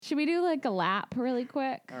Should we do like a lap really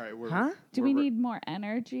quick? All right. Do we need more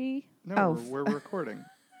energy? No, we're recording.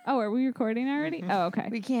 Oh, are we recording already? Oh, okay.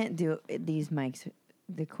 We can't do these mics.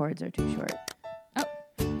 The cords are too short. Oh,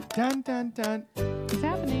 Dun, dun, dun. it's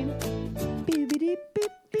happening.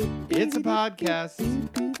 It's a podcast.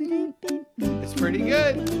 It's pretty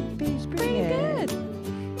good. It's Pretty good.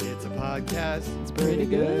 It's a podcast. It's pretty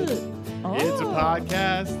good. Oh, It's a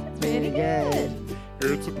podcast. pretty good.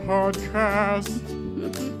 It's a podcast.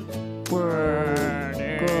 Good.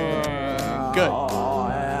 Pretty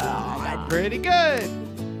good.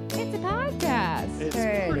 It's a podcast. It's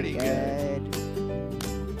pretty good.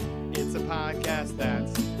 It's a podcast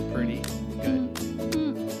that's pretty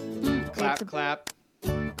good. Clap, clap.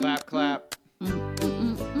 Clap, clap. Bring.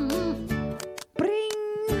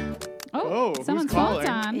 Oh, who's someone's calling?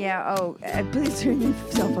 phone's on. Yeah. Oh, please turn your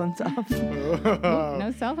cell phones off.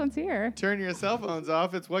 No cell phones here. Turn your cell phones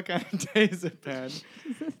off. It's What Kind of Day Is It, Ben?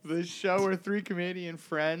 The show where three comedian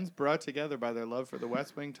friends brought together by their love for the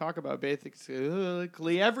West Wing talk about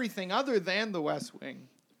basically everything other than the West Wing.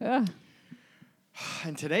 Ugh.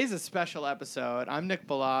 And today's a special episode. I'm Nick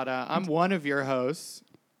Bellata. I'm one of your hosts.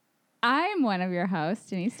 I'm one of your hosts,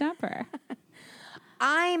 Denise Stumper.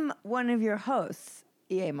 I'm one of your hosts,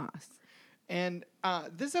 E.A. Moss. And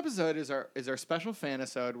this episode is our special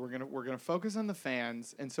fan-isode. We're gonna focus on the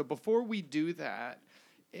fans. And so before we do that,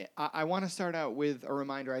 I want to start out with a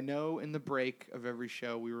reminder. I know in the break of every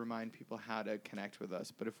show we remind people how to connect with us,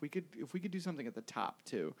 but if we could do something at the top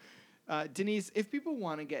too. Denise, if people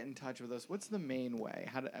want to get in touch with us, what's the main way?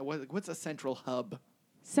 What's a central hub?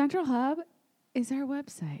 Central Hub is our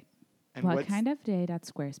website. And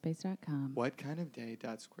Whatkindofday.squarespace.com.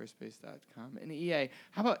 Whatkindofday.squarespace.com. And EA,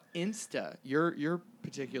 how about Insta? Your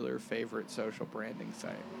particular favorite social branding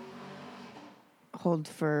site. Hold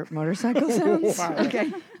for motorcycle sounds. Wow. Okay.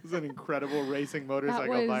 This is an incredible racing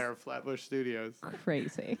motorcycle was- by our Flatbush Studios.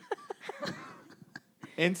 Crazy.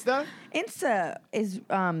 Insta? Insta is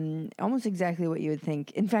almost exactly what you would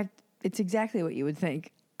think. In fact, it's exactly what you would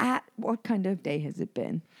think. At what kind of day has it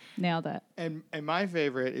been? Nailed it. And my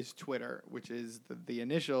favorite is Twitter, which is the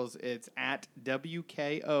initials. It's at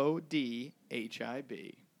WKODHIB.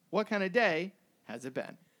 What kind of day has it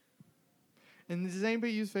been? And does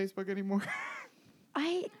anybody use Facebook anymore?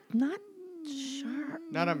 I'm not sure.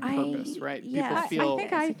 Not on purpose, right? yeah, People feel...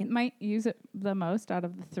 I think I might use it the most out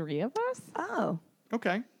of the three of us. Oh.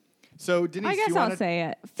 Okay. So, Denise, I guess you I'll wanna... say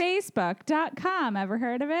it. Facebook.com. Ever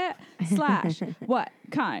heard of it? / what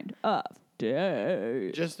kind of day?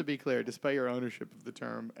 Just to be clear, despite your ownership of the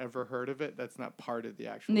term, ever heard of it? That's not part of the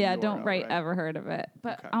actual Yeah, URL, don't write right? ever heard of it.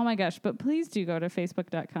 But Okay. oh my gosh, but please do go to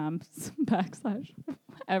Facebook.com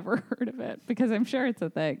 / ever heard of it, because I'm sure it's a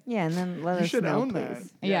thing. Yeah, and then let You us should know, own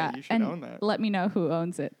please. that. Yeah, you should and own that. let me know who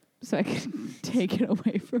owns it so I can take it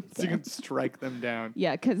away from So you them. can strike them down.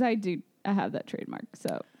 Yeah, because I have that trademark.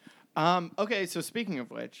 So Okay, so speaking of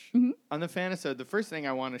which, Mm-hmm. on the Fanisode, the first thing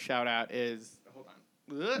I want to shout out is... Hold on.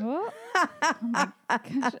 Ugh. oh my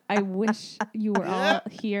gosh, I wish you were all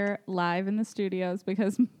here live in the studios,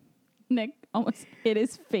 because Nick almost hit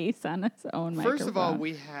his face on his own microphone. First of all,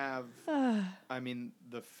 we have,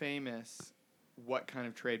 the famous What Kind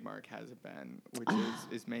of Trademark Has It Been, which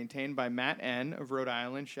is maintained by Matt N. of Rhode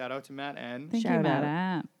Island. Shout out to Matt N. Thank you, Shout out.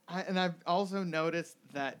 Matt. And I've also noticed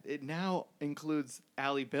that it now includes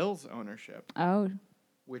Allie Bill's ownership, Oh,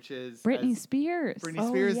 which is Britney as Spears. Britney Oh,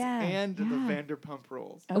 Spears yeah. and the Yeah. Vanderpump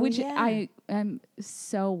Rules. Oh, Which yeah. I am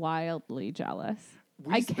so wildly jealous.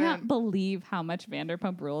 We I spent- can't believe how much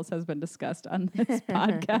Vanderpump Rules has been discussed on this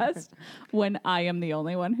podcast when I am the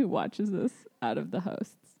only one who watches this out of the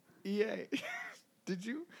hosts. EA, did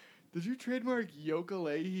you trademark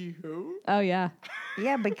Yooka-Laylee who? Oh, yeah.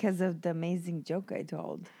 Yeah, because of the amazing joke I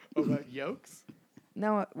told. About yolks?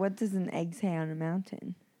 No, what does an egg say on a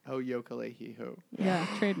mountain? Oh, Yooka-Laylee who? Yeah,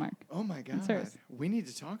 trademark. Oh my God. hers. We need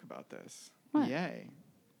to talk about this. What? Yay.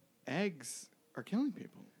 Eggs are killing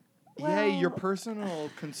people. Well- Yay, your personal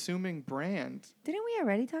consuming brand. Didn't we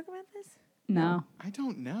already talk about this? No. I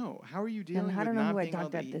don't know. How are you dealing I with don't know not who I being able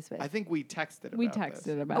talked to about eat? this with. I think we texted about We this.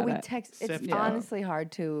 texted about we it. text. Sip It's it. honestly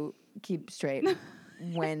hard to keep straight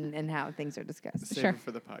when and how things are discussed. Save Sure. it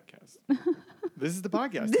for the podcast. This is the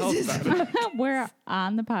podcast. Tell us about it. We're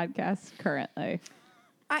on the podcast currently.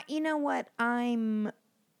 You know what? I'm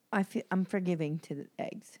forgiving to the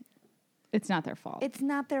eggs. It's not their fault. It's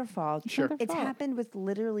not their fault. Sure. their It's fault. happened with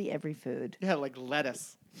literally every food. Yeah, like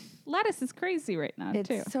lettuce. Lettuce is crazy right now, It's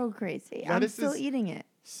too. so crazy. Lettuce I'm still is- eating it.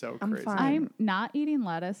 So I'm crazy. fine. I'm not eating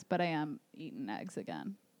lettuce, but I am eating eggs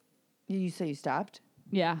again. You say you stopped?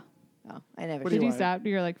 Yeah. Oh, I never. What do Did you you want? stop?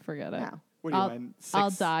 You're like, forget it. No. What do you mean? I'll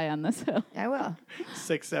die on this hill. I will.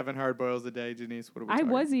 6, 7 hard boils a day, Denise. What are we I talking?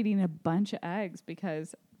 was eating a bunch of eggs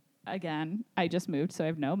because, again, I just moved, so I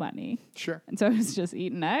have no money. Sure. And so I was just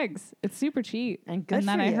eating eggs. It's super cheap. And good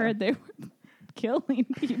then for I you. heard they were killing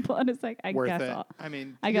people. And it's like, I Worth guess it.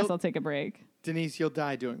 I guess I'll take a break. Denise, you'll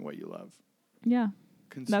die doing what you love. Yeah.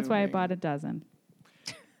 That's why I Consuming. bought a dozen.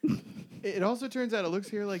 It also turns out it looks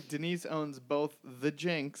here like Denise owns both The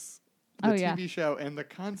Jinx, the Oh, TV yeah. show, and the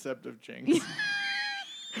concept of Jinx.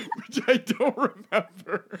 Which I don't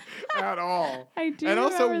remember at all. I do And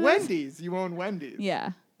also remember this. Wendy's. You own Wendy's.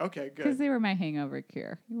 Yeah. Okay, Because good. they were my hangover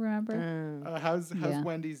cure. You remember? How's Yeah.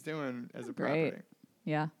 Wendy's doing as a Great. property?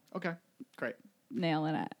 Yeah. Okay, great.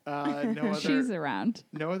 Nailing it. No She's other around.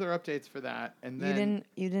 no other updates for that. And then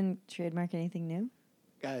You didn't trademark anything new?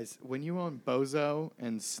 guys, when you own Bozo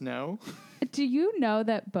and Snow, Do you know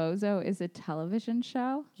that Bozo is a television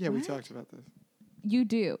show? yeah, we What? talked about this. You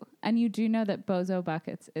do. And you do know that Bozo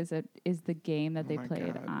Buckets is the game that Oh they my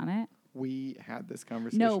played God. on it? We had this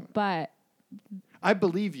conversation. No, but I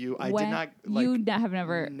believe you. I did when not have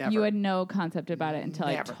never you never. had no concept about it until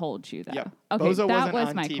Never. I told you that. Yep. Okay, Bozo that wasn't was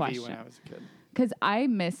on my TV question. when I was a kid. Because I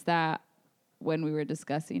missed that when we were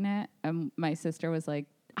discussing it, and my sister was like,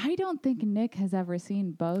 "I don't think Nick has ever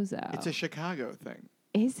seen Bozo." It's a Chicago thing.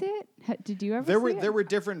 Is it? Did you ever? There see were it? there were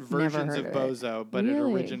different versions heard of of it. Bozo, but it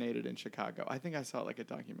Really? originated in Chicago. I think I saw like a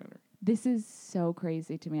documentary. This is so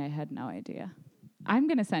crazy to me. I had no idea. I'm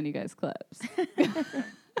gonna send you guys clips.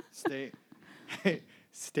 Stay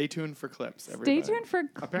stay tuned for clips. Everybody. Stay tuned for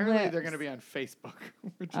clips. Apparently, they're going to be on Facebook.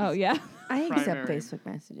 Which Oh is, yeah. I accept Primary. Facebook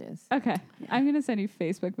messages. Okay. I'm gonna send you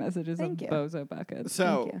Facebook messages Thank of you. Bozo Buckets.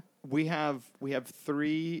 So you. we have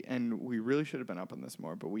 3, and we really should have been up on this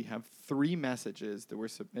more, but we have 3 messages that were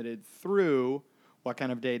submitted through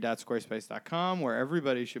whatkindofday.squarespace.com, where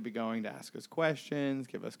everybody should be going to ask us questions,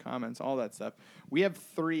 give us comments, all that stuff. We have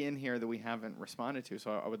 3 in here that we haven't responded to,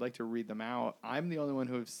 so I would like to read them out. I'm the only one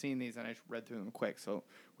who has seen these, and I just read through them quick, so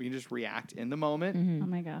we can just react in the moment. Oh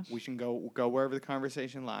my gosh. We can go wherever the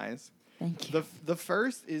conversation lies. Thank you. The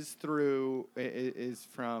first is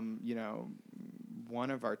from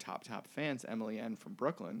one of our top fans, Emily N from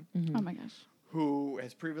Brooklyn, Oh my gosh. who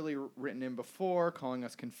has previously written in before, calling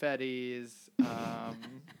us confettis,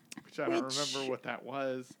 which I don't remember what that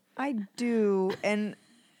was. I do, and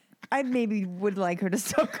I maybe would like her to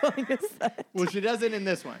stop calling us that. Well, she does it in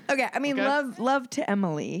this one. Okay, I mean, Okay. love to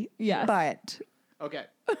Emily. Yes. But Okay.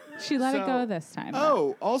 She let it So- go this time.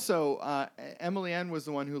 Oh, also, Emily N was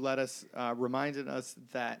the one who reminded us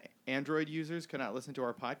that Android users could not listen to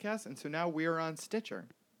our podcast, and so now we are on Stitcher.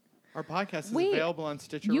 Our podcast is Wait, available on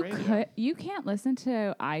Stitcher you Radio. you can't listen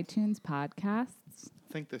to iTunes podcasts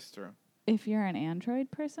Think this through. if you're an Android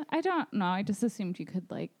person. I don't know. I just assumed you could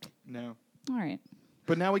No. all right.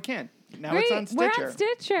 But now we can. Now Great. it's on Stitcher. We're on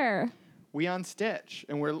Stitcher. We on Stitch,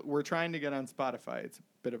 and we're trying to get on Spotify. It's a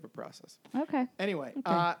bit of a process. Okay. Anyway,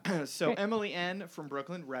 so Great. Emily N from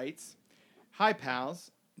Brooklyn writes, "Hi pals,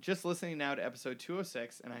 just listening now to episode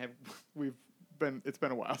 206, and it's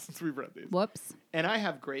been a while since we've read these. Whoops. And I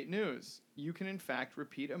have great news. You can in fact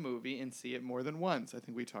repeat a movie and see it more than once. I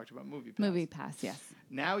think we talked about Movie Pass. Movie Pass, yes.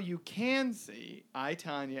 Now you can see I,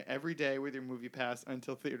 Tanya, every day with your Movie Pass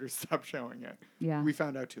until theaters stop showing it. Yeah. We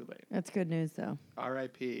found out too late. that's good news, though.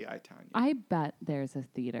 R.I.P. I, Tanya. I bet there's a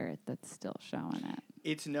theater that's still showing it.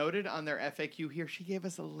 It's noted on their FAQ here. She gave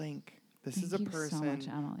us a link. This is a Thank you so person much,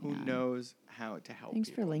 Emily who Ann. knows how to help Thanks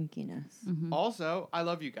for people. linking us. Mm-hmm. Also, I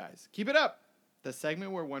love you guys. Keep it up. The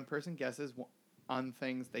segment where one person guesses on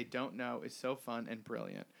things they don't know is so fun and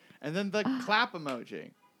brilliant. And then the clap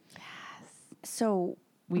emoji. So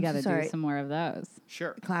We I'm got so to sorry. do some more of those.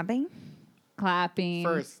 Sure. Clapping. Clapping.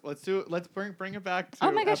 First, let's bring it back to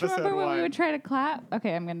Oh my gosh, episode remember when 1. we would try to clap?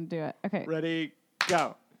 Okay, I'm going to do it. Okay. Ready,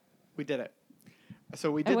 go. We did it.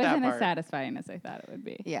 So we It did that wasn't as part. satisfying as I thought it would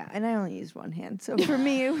be. Yeah, and I only used one hand. So for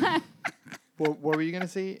me, What were you going to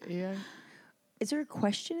say, Ian? is there a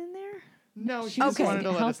question in there? No, she She's just Okay. wanted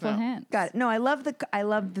to let us helpful know. hints. Got it. No, I love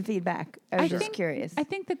the feedback. I was just curious. I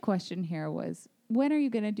think the question here was, when are you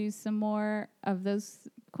going to do some more of those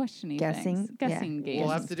questioning Guessing, things? Guessing yeah. games. We'll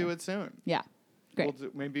have and to do stuff. it soon. Yeah. Great. We'll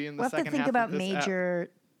do, maybe in the We'll have to second think half about of this app.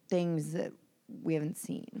 major things that we haven't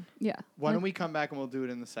seen. Yeah. Why don't we come back and we'll do it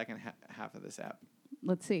in the second half of this app?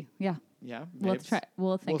 Let's see. Yeah. Yeah? Let's babes? try.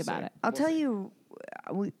 We'll think We'll about see. it. I'll We'll tell see. you.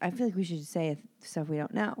 I feel like we should say stuff we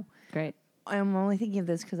don't know. Great. I'm only thinking of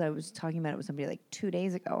this because I was talking about it with somebody like 2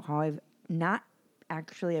 days ago. How I've not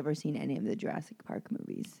actually ever seen any of the Jurassic Park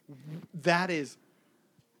movies. That is,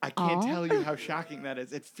 I can't Aw. tell you how shocking that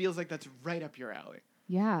is. It feels like that's right up your alley.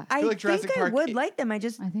 Yeah. I feel like think Jurassic I Park would i- like them. I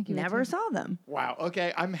just I think you would never too. saw them. Wow.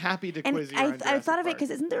 Okay, I'm happy to And quiz you I on Jurassic thought of it Park. because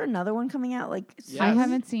isn't there another one coming out? Like, Yes. I soon?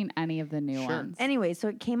 haven't seen any of the new Sure. ones. Anyway, so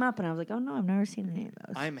it came up, and I was like, oh no, I've never seen any of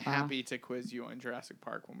those. I'm happy to quiz you on Jurassic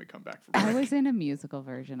Park when we come back from I break. was in a musical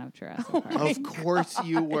version of Jurassic Oh Park. Of course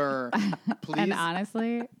you were. Please, And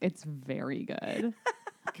honestly, it's very good.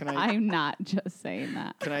 can I I'm not just saying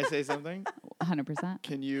that. can I say something? 100%.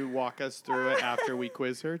 Can you walk us through it after we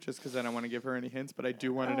quiz her? Just because I don't want to give her any hints, but I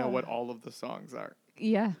do want to know what all of the songs are.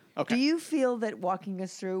 Yeah. Okay. Do you feel that walking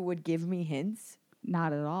us through would give me hints?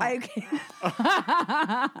 Not at all.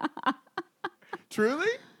 Truly?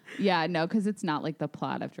 Yeah, no, because it's not like the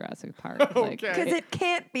plot of Jurassic Park. Okay. Because it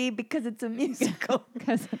can't be because it's a musical.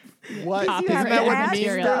 Because What? You Isn't have that to what ask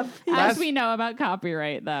memes stuff. stuff? As Last- we know about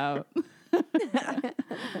copyright, though.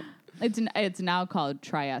 It's now called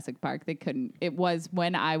Triassic Park. They couldn't. It was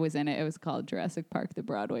when I was in it. It was called Jurassic Park, the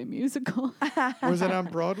Broadway musical. Was it on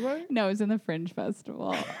Broadway? No, it was in the Fringe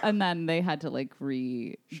Festival, and then they had to like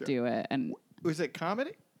redo it. And Was it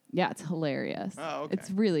comedy? yeah, it's hilarious. Oh, okay. It's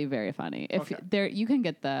really very funny. If Okay. there, you can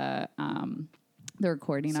get the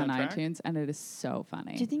recording on Soundtrack? iTunes, and it is so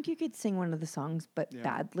funny. Do you think you could sing one of the songs but Yeah.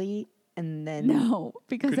 badly and then No,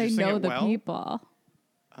 because Could you I sing know it the well? people.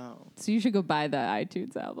 Oh. So you should go buy the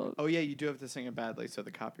iTunes album. Oh yeah, you do have to sing it badly, so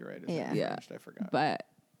the copyright is Yeah. Yeah. infringed. I forgot. But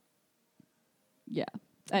yeah.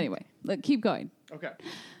 Anyway, keep going. Okay.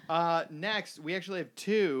 Next, we actually have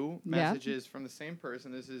two Yeah. messages from the same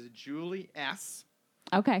person. This is Julie S.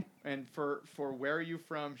 Okay. And for where are you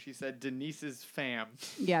from? She said Denise's fam.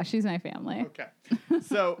 Yeah, she's my family. Okay.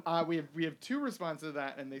 So we have two responses to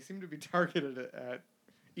that, and they seem to be targeted at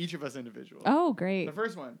each of us individually. Oh, great. The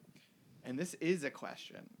first one, and this is a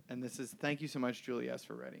question, and this is thank you so much, Julie S,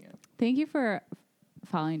 for writing it. Thank you for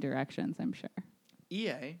following directions, I'm sure.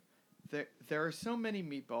 EA, there are so many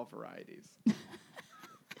meatball varieties.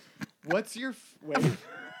 What's your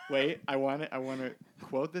wait? I want to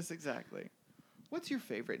quote this exactly. What's your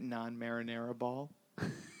favorite non-marinara ball?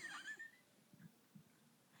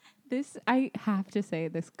 This, I have to say,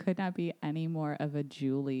 this could not be any more of a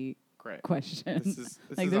Julie Great. question. This is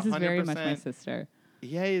this is very much my 100%. sister.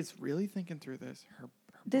 EA is really thinking through this. Her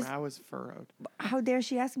This- brow is furrowed. how dare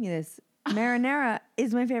she ask me this? Marinara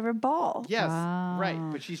is my favorite ball. Yes, Wow.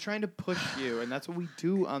 right. But she's trying to push you, and that's what we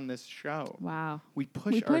do on this show. Wow. We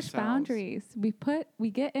push We push ourselves. boundaries.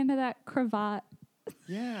 We get into that cravat.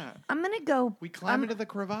 Yeah. I'm gonna go. We climb into the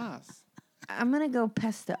crevasse. I'm gonna go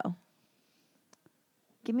pesto.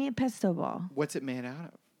 Give me a pesto ball. What's it made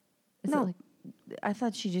out of? Is No. it like, I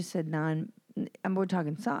thought she just said non. We're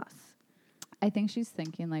talking sauce. I think she's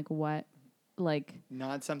thinking like what, like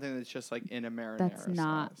Not something that's just like in a marinara that's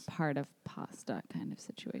not sauce. part of pasta kind of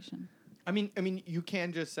situation. I mean, you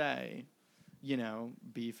can just say,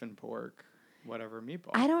 beef and pork, whatever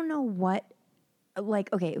meatball. I don't know what.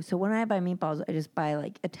 Like, okay, so when I buy meatballs, I just buy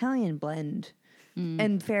like Italian blend.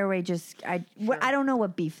 And Fairway just I don't know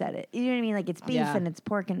what beef that is. You know what I mean? Like it's beef Yeah. and it's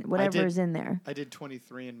pork and whatever is in there. I did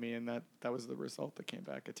 23andMe, and that was the result that came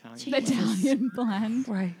back Italian. Gee. blend. Italian blend.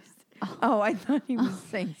 Christ. Oh, I thought he was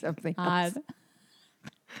saying something else. Odd.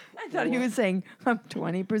 I thought he was saying I'm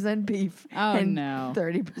 20% beef Oh, and no.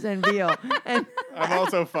 30% veal. And I'm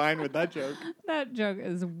also fine with that joke. That joke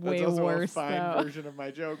is way That's also worse a fine though. version of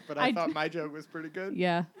my joke, but I I thought d- my joke was pretty good.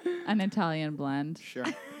 Yeah, an Italian blend. Sure.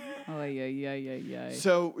 Oh yeah.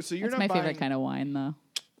 So you're That's not my buying, favorite kind of wine though.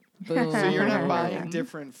 So you're not Ooh. buying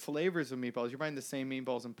different flavors of meatballs. You're buying the same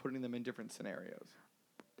meatballs and putting them in different scenarios.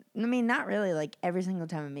 I mean, not really. Like every single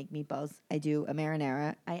time I make meatballs, I do a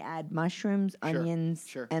marinara. I add mushrooms, Sure, onions,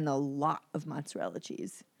 sure. and a lot of mozzarella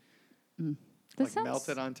cheese. This Like sounds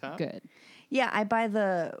melted on top? good. Yeah, I buy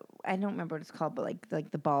I don't remember what it's called, but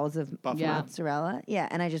like the balls of Buffalo. Yeah. mozzarella. Yeah,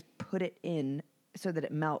 and I just put it in so that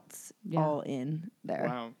it melts Yeah. all in there.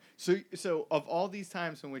 Wow. So of all these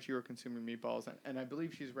times in which you were consuming meatballs, and I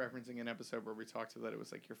believe she's referencing an episode where we talked about it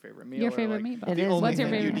was like your favorite meal. Your or favorite like meatball. It The is only What's your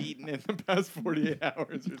thing favorite? you'd eaten in the past 48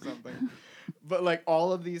 hours or something. But like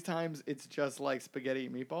all of these times, it's just like spaghetti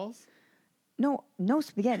and meatballs? No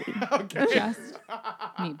spaghetti. Okay. Just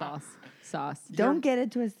meatballs, sauce. Don't get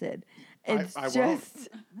it twisted. It's I won't. just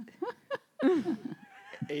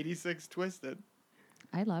 86 Twisted.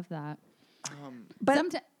 I love that. but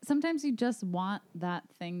Sometimes you just want that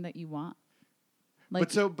thing that you want.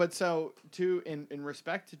 Like But so to in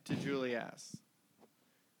respect to Julie S,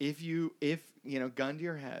 if gun to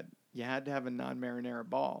your head, you had to have a non-marinara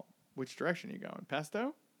ball, which direction are you going?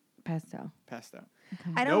 Pesto? pesto. Pesto.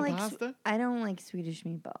 I No don't like pasta? I don't like Swedish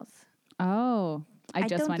meatballs. oh, I I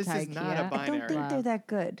just don't- went This to is IKEA. not a I don't think Binary. they're that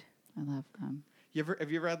good. I love them.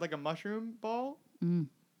 Have you ever had like a mushroom ball? Mm.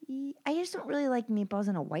 I just don't really like meatballs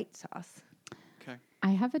in a white sauce. Okay. I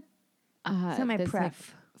have a It's not my this, like,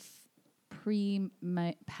 pref.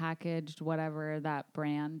 pre-packaged whatever that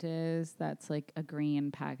brand is. That's like a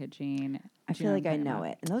green packaging. I Do you feel like what I I'm talking know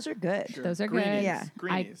about? it, and those are good. Sure. Those are Greenies. good. Yeah.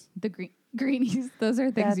 Greenies. The greenies. Those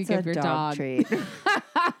are things you give a your dog treat.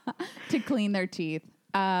 to clean their teeth.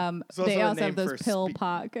 It's also They a also have name those for pill spe-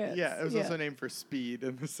 pockets. Yeah, it was also named for speed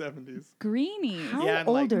in the 70s. Greenies. How Yeah, and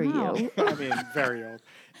old like- are Wow. you? I mean, very old.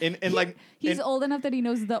 And like He's in- old enough that he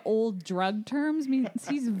knows the old drug terms. Means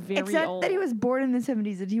he's very Except old. that he was born in the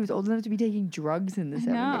 70s and he was old enough to be taking drugs in the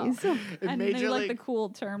No. 70s. in and Major they like League the cool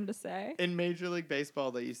term to say. in Major League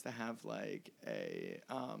Baseball, they used to have like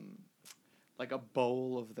a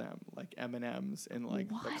bowl of them, like M&Ms in like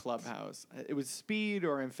the What? clubhouse. It was speed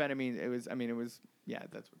or amphetamine. It was yeah,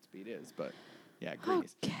 that's what speed is, but yeah,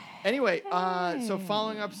 greenies. Okay. Anyway, so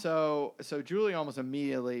following up, so Julie almost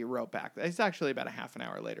immediately wrote back. It's actually about a half an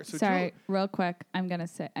hour later. So Sorry, real quick. I'm gonna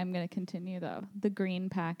continue though. The green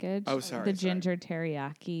package. Oh, sorry, The sorry. ginger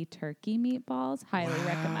teriyaki turkey meatballs. Highly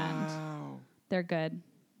recommend. Wow. They're good.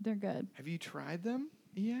 They're good. Have you tried them,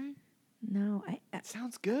 EA? No, It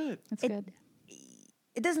sounds good. It's It- good.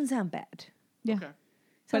 it doesn't sound bad. Yeah. Okay. Sounds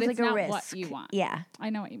But like it's a not risk. what you want. Yeah, I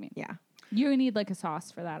know what you mean. yeah, You need like a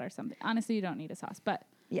sauce for that or something. Honestly, you don't need a sauce, but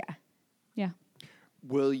yeah. yeah.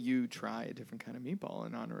 Will you try a different kind of meatball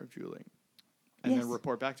in honor of Julie? And Yes. then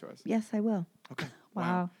report back to us. Yes, I will. Okay.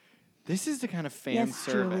 Wow. This is the kind of fan Yes,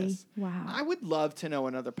 Julie. service. Wow. I would love to know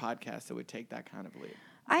another podcast that would take that kind of lead.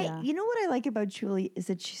 Yeah. You know what I like about Julie is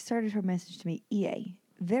that she started her message to me, EA,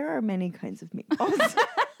 there are many kinds of meatballs.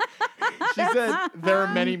 She said there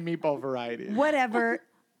are many meatball varieties. Whatever.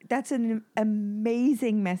 That's an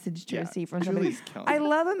amazing message to Yeah, receive from somebody. Julie's killing I it.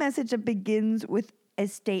 love a message that begins with a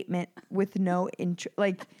statement with no intro.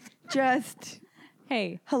 Like, just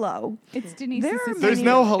Hey, hello. it's Denise. There are There's many-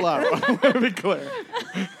 no hello. I want to be clear.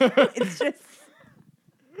 It's just.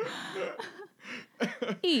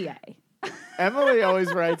 EA. Emily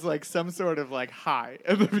always writes like some sort of like hi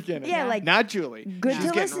at the beginning. Yeah, like, not Julie. Good She's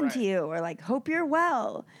to getting listen right. to you, or like, hope you're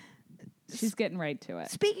well. She's getting right to it.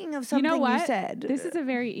 Speaking of You something know what? said, This is a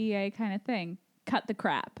very EA kind of thing. Cut the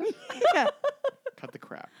crap. yeah, Cut the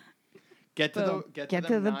crap. Get to Boom. the get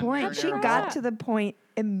to the point. Cut She the non-marinara got crap. to the point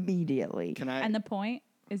immediately. Can I? And the point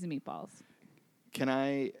is meatballs. Can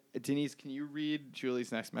I, Denise? Can you read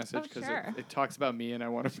Julie's next message Oh, sure. it talks about me, and I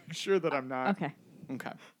want to make sure that I'm not. Okay.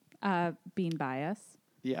 Okay. Bean bias.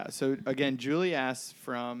 Yeah. So again, Julie asks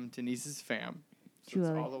from Denise's fam. So Julie,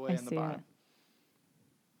 it's all the way I in the see bottom.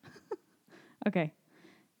 Okay.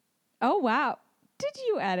 Oh, wow. Did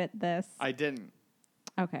you edit this? I didn't.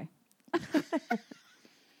 Okay.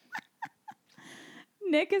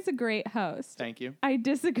 Nick is a great host. Thank you. I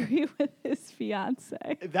disagree with his fiance.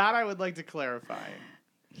 That I would like to clarify.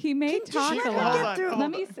 He may Can you talk let a her lot. get through-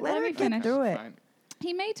 Let me hold let her me get finish. through it. Fine.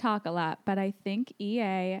 He may talk a lot, but I think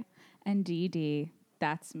EA and DD,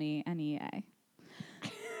 that's me and EA,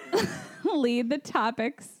 lead the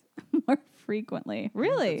topics more frequently.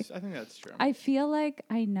 Really? I think that's true. I feel like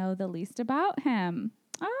I know the least about him.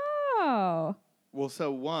 Oh. Well,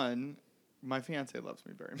 so one, my fiance loves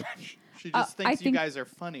me very much. She I just thinks you think- guys are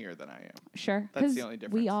funnier than I am. Sure. That's 'cause the only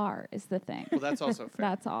difference. We are, is the thing. Well, that's also fair.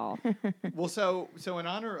 That's all. Well, so in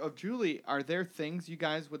honor of Julie, are there things you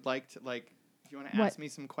guys would like to like? Do you want to What? ask me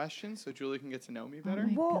some questions so Julie can get to know me better?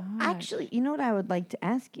 my Well, gosh. actually, you know what I would like to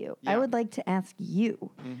ask you? Yeah. I would like to ask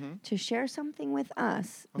you Mm-hmm. to share something with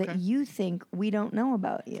us Okay. that you think we don't know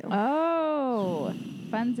about you. Oh,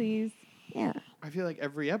 funsies. Yeah. I feel like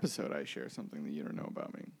every episode I share something that you don't know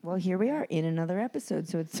about me. Well, here we are in another episode,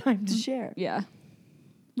 so it's time Mm. to share. Yeah.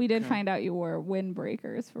 We did Okay. find out you wore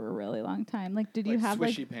windbreakers for a really long time. Like, did you Like have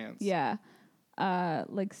swishy like, pants. yeah,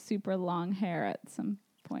 like super long hair at some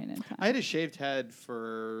point in time? I had a shaved head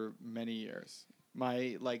for many years.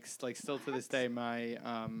 My like still to this day my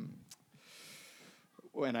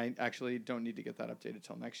when I actually don't need to get that updated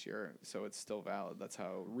till next year, so it's still valid. That's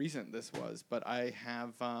how recent this was. But I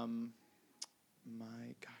have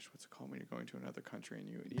my gosh, what's it called when you're going to another country and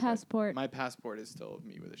you Passport. My passport is still of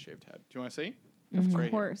me with a shaved head. Do you want to see? Of It's right here.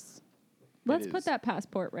 course. Let's is. put that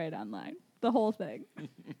passport right online. The whole thing.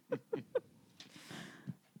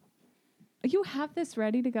 You have this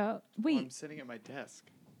ready to go. Well, I'm Wait, sitting at my desk.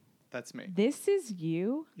 That's me. this is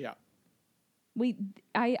you? Yeah. Wait,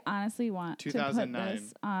 I honestly want to put 2009.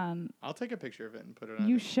 this on. I'll take a picture of it and put it on.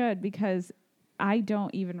 You should, because I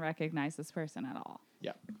don't even recognize this person at all.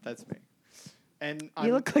 Yeah, that's me. And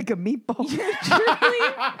You look like a meatball.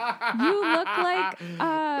 Truly, you look like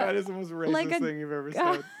that is the most racist like a- thing you've ever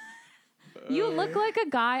said. you look like a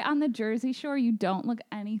guy on the Jersey Shore. You don't look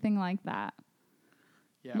anything like that.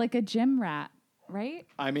 Yeah. Like a gym rat, right?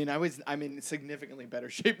 I'm in significantly better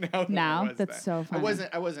shape now than Now? I was That's then. so funny.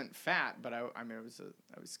 I wasn't fat, but I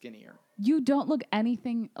was skinnier. You don't look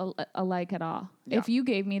anything alike at all. Yeah. If you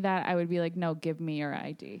gave me that, I would be like, no, give me your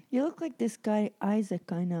ID. You look like this guy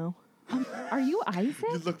Isaac I know. Are you Isaac?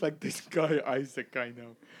 You look like this guy Isaac I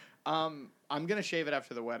know. I'm gonna shave it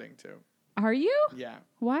after the wedding too. Are you? Yeah.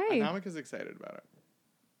 Why? Anamika's excited about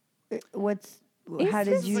it. How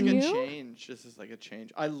did this you? It's like a You? change. This is like a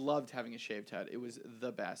change. I loved having a shaved head. It was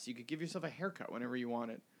the best. You could give yourself a haircut whenever you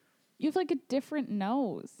wanted. You have like a different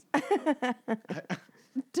nose.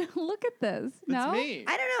 Look at this. That's No? me.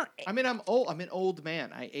 I don't know. I mean, I'm old. I'm an old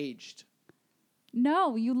man. I aged.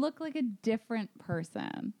 No, you look like a different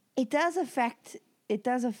person. It does affect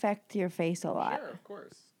your face a lot. Sure, of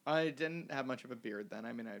course. I didn't have much of a beard then.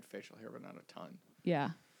 I mean, I had facial hair, but not a ton. Yeah.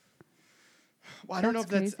 Well, I don't know if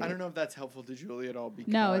That's I crazy. don't know if that's helpful to Julie at all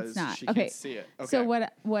because No, it's not. she Okay. can't see it. Okay. So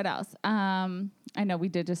what else? I know we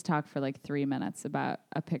did just talk for like 3 minutes about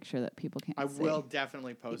a picture that people can't I see. will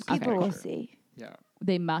definitely post a People will picture. see. Yeah.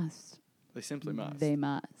 They must. They simply must. They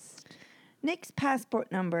must. Nick's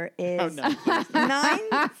passport number is Oh, no.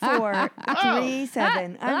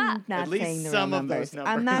 9437. I'm not At least saying the real some of numbers. those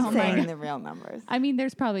I'm numbers. not Oh my saying God. the real numbers. I mean,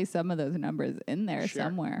 there's probably some of those numbers in there Sure.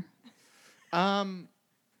 somewhere. Mm,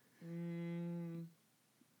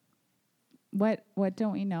 What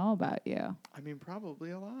don't we know about you? I mean,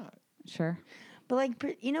 probably a lot. Sure. But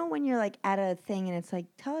like, you know, when you're like at a thing and it's like,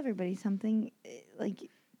 tell everybody something, like,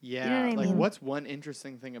 Yeah. what I like, mean? what's one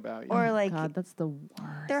interesting thing about you? or Oh, like, God, that's the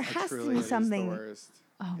worst. there It has to truly be is the something worst.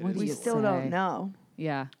 Oh, It what is do we you the still worst. don't say? know.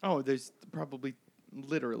 Yeah. Oh, there's probably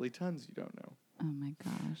literally tons you don't know. Oh my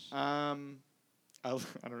gosh.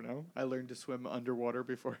 I don't know. I learned to swim underwater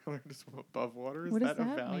before I learned to swim above water. Is What does that of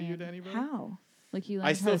that value mean? to anybody? How? Like you. I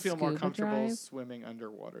learned how still to feel more scuba comfortable drive? swimming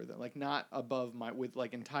underwater than like not above with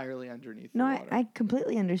like entirely underneath No, the water. I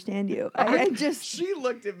completely understand you. I just, She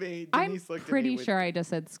looked at me. I'm Denise looked at me. pretty with- sure I just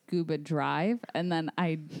said scuba drive, and then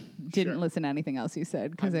I didn't Sure. listen to anything else you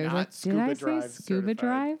said because I'm I was not like, "Did scuba I say drive scuba certified.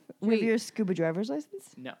 drive?" have Wait. your scuba driver's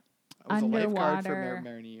license? No, I was a lifeguard for Underwater.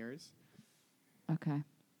 many years. Okay.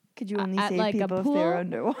 Could you only At save like a people if they're pool?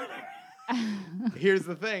 underwater? Here's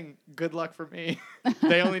the thing. Good luck for me.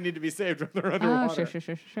 They only need to be saved when they're Oh, underwater.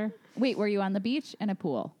 sure. Wait, were you on the beach in a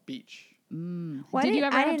pool? Beach. Mm. Well, Did you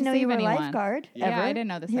ever I have didn't to know save you were anyone? a lifeguard. Yeah, ever. Yeah, I didn't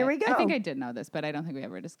know this. Here we go. I think I did know this, but I don't think we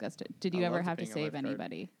ever discussed it. Did you I ever loved have to being a save lifeguard.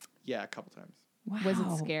 anybody? Yeah, a couple times. Wow. Was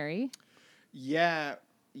it scary? Yeah.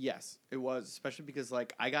 Yes, it was, especially because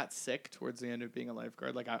like I got sick towards the end of being a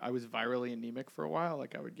lifeguard. Like I was virally anemic for a while.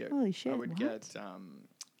 Like I would get Holy shit, I would what? get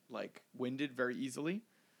like winded very easily.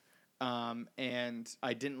 And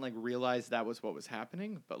I didn't like realize that was what was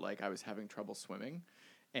happening, but like I was having trouble swimming,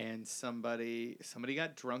 and somebody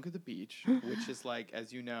got drunk at the beach, which is like,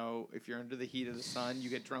 as you know, if you're under the heat of the sun, you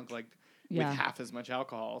get drunk like Yeah. with half as much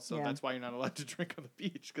alcohol. So Yeah. that's why you're not allowed to drink on the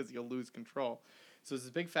beach because you'll lose control. So it's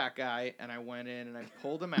this big fat guy, and I went in and I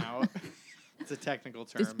pulled him out. It's a technical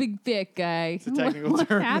term. This big thick guy. It's a technical what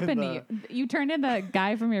term in happened to the- you? You turned into a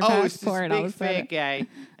guy from your Oh, it's this passport all of big a sudden. fat guy,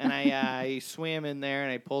 and I swam in there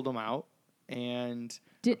and I pulled him out. And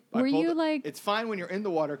I Were pulled you it- like? It's fine when you're in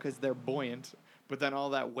the water because they're buoyant, but then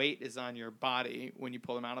all that weight is on your body when you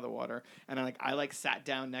pull them out of the water. And I sat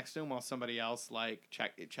down next to him while somebody else like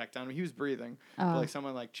checked on him. He was breathing, but Oh. like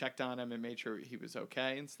someone like checked on him and made sure he was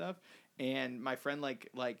okay and stuff. And my friend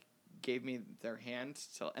like gave me their hand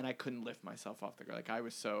and I couldn't lift myself off the ground. Like I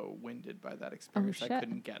was so winded by that experience, I shit.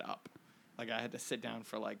 couldn't get up. Like I had to sit down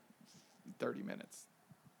for like 30 minutes.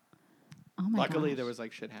 Oh my Luckily, gosh. there was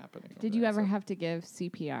like shit happening. Did over you there, ever so- have to give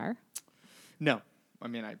CPR? No, I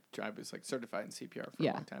mean I was like certified in CPR for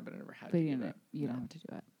Yeah. a long time, but I never had But to you do don't. it. You no. don't have to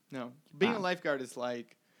do it. No, being a Wow. lifeguard is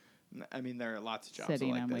like, I mean, there are lots of jobs that are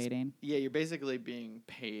Sitting like and this. waiting. Yeah, you're basically being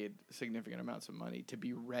paid significant amounts of money to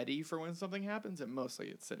be ready for when something happens, and mostly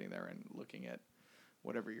it's sitting there and looking at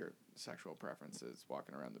whatever your sexual preference is,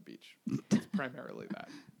 walking around the beach. It's primarily that.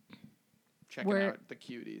 Checking Where- out the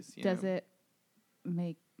cuties. You Does know? it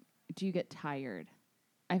make? Do you get tired?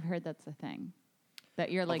 I've heard that's a thing.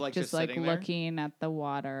 That you're like, like, just just like sitting there? looking at the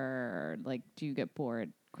water, or like, do you get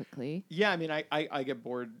bored quickly? Yeah, I mean, I get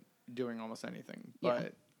bored doing almost anything, Yeah.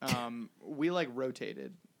 but we like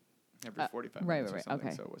rotated every 45 right, minutes or right, something,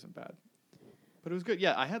 okay. so it wasn't bad. But it was good.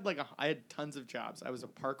 Yeah, I had tons of jobs. I was a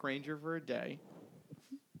park ranger for a day.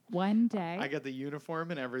 One day. I got the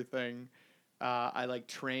uniform and everything. I like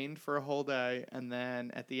trained for a whole day, and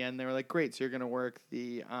then at the end they were like, "Great, so you're gonna work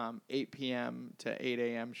the 8 p.m. to 8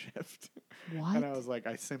 a.m. shift." What? And I was like,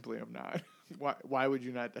 "I simply am not." Why would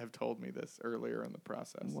you not have told me this earlier in the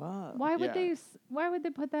process? Whoa. Why would Yeah. Why would they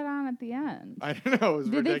put that on at the end? I don't know. It was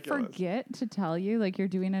Did ridiculous. they forget to tell you like you're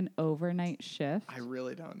doing an overnight shift? I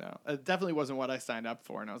really don't know. It definitely wasn't what I signed up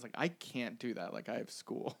for, and I was like, I can't do that. Like I have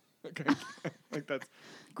school. Like, I can't. Like that's.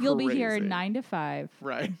 You'll be here crazy. 9 to 5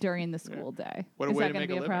 Right. during the school day. What a Is way that to gonna make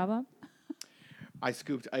be a a living. problem? I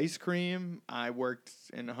scooped ice cream. I worked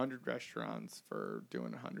in 100 restaurants for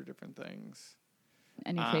doing 100 different things.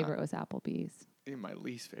 And your favorite was Applebee's. My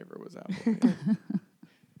least favorite was Applebee's.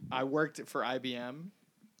 I worked for IBM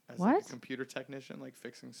as like What? a computer technician, like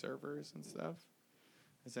fixing servers and stuff.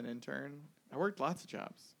 As an intern, I worked lots of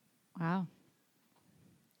jobs. Wow.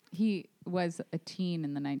 He was a teen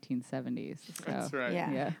in the 1970s. So That's right.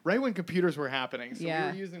 Yeah. yeah. Right when computers were happening, so Yeah.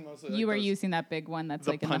 we were using mostly. Like You were those using that big one that's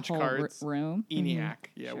the like in the punch whole cards. room. ENIAC.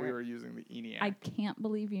 Yeah, we Sure. were using the ENIAC. I can't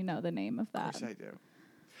believe you know the name of Of that. course I do.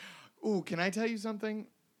 Ooh, can I tell you something?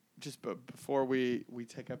 Just before we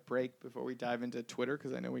take a break, before we dive into Twitter,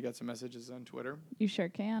 because I know we got some messages on Twitter. You sure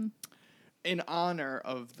can. In honor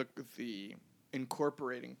of the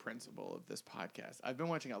incorporating principle of this podcast, I've been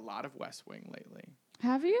watching a lot of West Wing lately.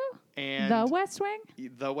 Have you? And The West Wing?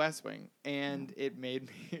 The West Wing, and it made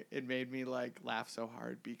me like laugh so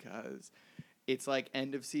hard because it's like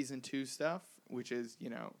end of season 2 stuff, which is, you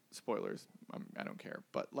know, spoilers. I don't care,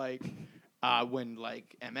 but like when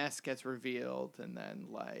like MS gets revealed and then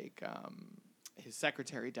like his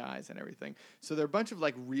secretary dies and everything. So there are a bunch of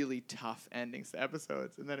like really tough endings to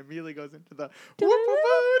episodes, and then immediately goes into the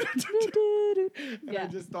and I Yeah.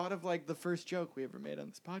 just thought of like the first joke we ever made on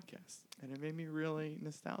this podcast, and it made me really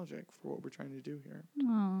nostalgic for what we're trying to do here.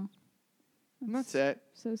 Aw, And that's it.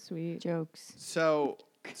 so sweet. Jokes. So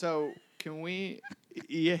can we?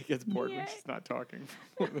 EA gets bored when Yay. she's not talking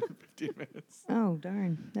for more than 15 minutes. Oh,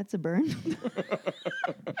 darn. That's a burn.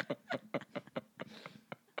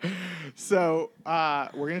 So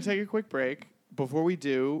we're gonna take a quick break. Before we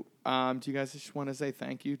do you guys just want to say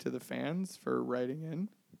thank you to the fans for writing in?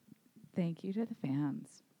 Thank you to the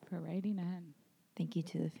fans for writing in. Thank you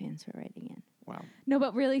to the fans for writing in. Wow, No,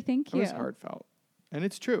 but really, thank that you. was heartfelt, and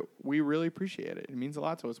it's true. We really appreciate it. It means a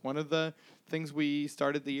lot to us. One of the things we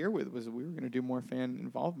started the year with was we were going to do more fan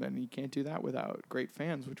involvement, and you can't do that without great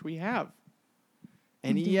fans, which we have.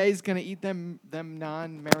 And Indeed. EA is going to eat them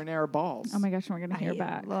non-marinara balls. Oh my gosh, and we're gonna hear I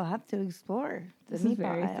back. will have to explore the This is meatball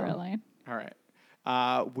very aisle. thrilling. All right.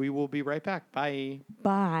 We will be right back. Bye.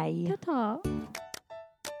 Bye. Ta-ta.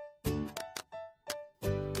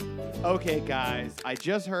 Okay, guys, I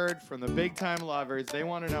just heard from the big time lovers. They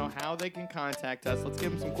want to know how they can contact us. Let's give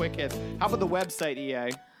them some quick hits. How about the website, EA?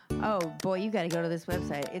 Oh, boy, you got to go to this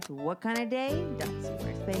website. It's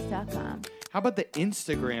whatkindaday.squarespace.com. How about the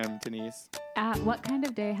Instagram, Denise? What kind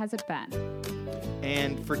of day has it been?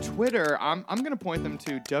 And for Twitter, I'm going to point them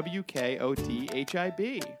to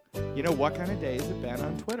WKODHIB. You know, what kind of day has it been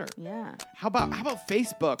on Twitter? Yeah. How about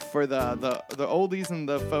Facebook for the oldies and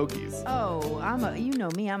the fogies? Oh, you know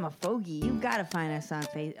me, I'm a fogey. You gotta find us on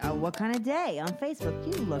What Kind of Day on Facebook.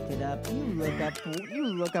 You look it up. You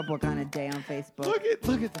look up What Kind of Day on Facebook. Look at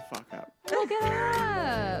the fuck up. Look it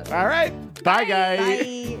up. All right. Bye, guys.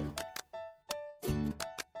 Bye.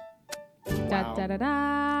 Da da da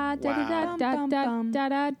da da Wow. da da da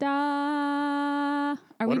da da.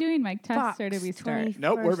 Are we What- doing mic tests Fox, or did we start?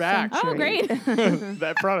 Nope, we're back. Oh, great.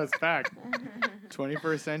 That brought us back.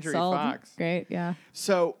 21st Century Sold. Fox. Great, yeah.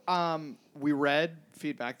 So we read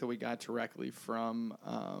feedback that we got directly from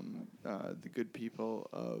the good people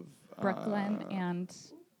of Brooklyn and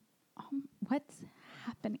what's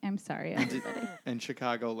happening? I'm sorry, everybody. and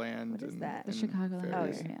Chicagoland. What is and, that? The and Chicago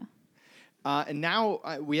various- area. And now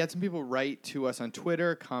we had some people write to us on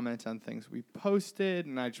Twitter, comment on things we posted,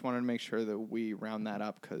 and I just wanted to make sure that we round that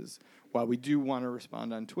up because while we do want to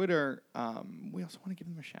respond on Twitter, we also want to give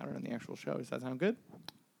them a shout out on the actual show. Does that sound good?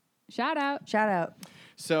 Shout out. Shout out.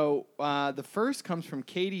 So the first comes from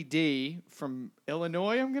Katie D from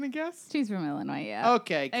Illinois, I'm going to guess. She's from Illinois, yeah.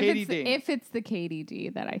 Okay, Katie D. If it's the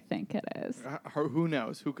KDD that I think it is. Who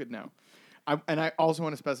knows? Who could know? And I also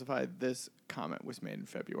want to specify this comment was made in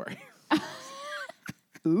February.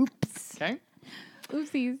 Oops. Okay?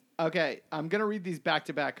 Oopsies. Okay, I'm going to read these back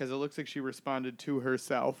to back because it looks like she responded to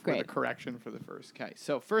herself with a Great. correction for the first. Okay,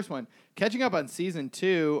 so first one, catching up on season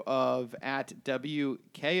 2 of at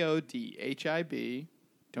WKODHIB.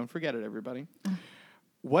 Don't forget it, everybody.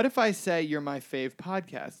 What if I say you're my fave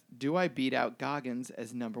podcast? Do I beat out Goggins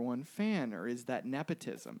as #1 fan, or is that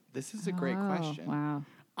nepotism? This is a great question. Wow.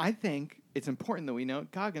 I think it's important that we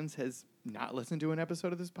note Goggins has not listened to an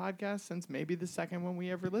episode of this podcast since maybe the second one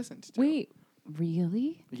we ever listened to. Wait,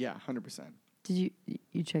 really? Yeah, 100%. Did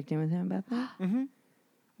you checked in with him about that? Mm-hmm.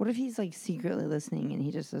 What if he's like secretly listening and he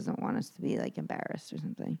just doesn't want us to be like embarrassed or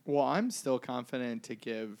something? Well, I'm still confident to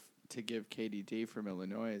give KDD from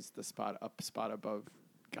Illinois the spot above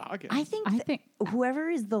Goggins. I think whoever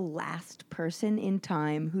is the last person in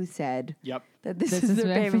time who said Yep. that this This is is their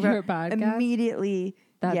their favorite favorite podcast? Immediately,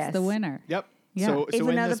 That's yes. the winner. Yep. Yeah. So If in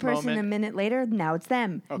another this person moment, a minute later, now it's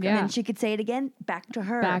them. Okay. Yeah. And then she could say it again, back to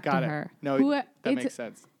her. Back got to it. her. No, that it's- makes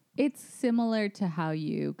sense. It's similar to how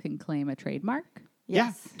you can claim a trademark.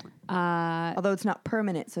 Yes. Uh, Although it's not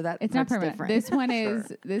permanent, so that's it's not permanent. different. This one Sure.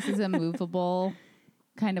 this is a movable,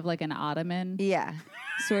 kind of like an ottoman yeah.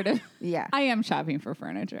 sort of. Yeah. I am shopping for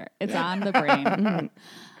furniture. It's on the brain.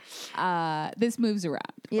 This moves around.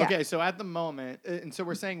 Yeah. Okay, so at the moment, and so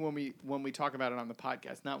we're saying when we talk about it on the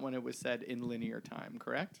podcast, not when it was said in linear time,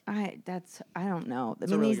 correct? I don't know. I a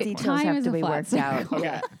mean, really these good point. details Time have is to a be flat worked out. circle.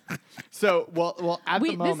 Yeah. So well at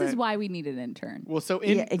the moment, This is why we need an intern. well, so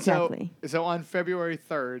in Yeah, exactly. So on February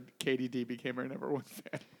 3rd, KDD became our number one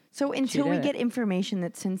fan. So until we did get it. information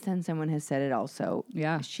that since then someone has said it also,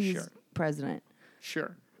 Yeah. she's Sure. president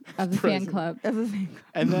Sure. Of the fan President. club. of the fan club.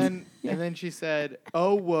 And then she said,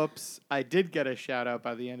 "Oh whoops, I did get a shout out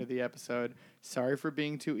by the end of the episode. Sorry for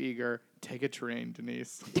being too eager. Take a train,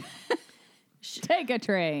 Denise." Take a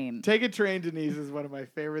train. Take a train, Denise is one of my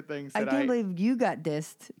favorite things I that can't believe you got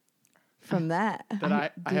dissed from that. I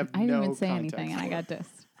have I didn't no even say context anything, and I for. got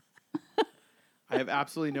dissed. I have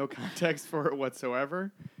absolutely no context for it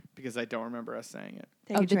whatsoever because I don't remember us saying it.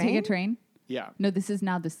 Take Take a train? Yeah. No, this is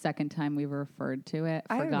now the second time we've referred to it.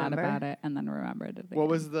 I Forgot remember. about it, and then remembered it again. What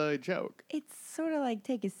was the joke? It's sort of like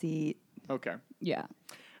take a seat. Okay. Yeah.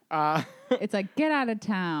 Uh, It's like, get out of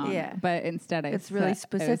town. Yeah. But instead It's really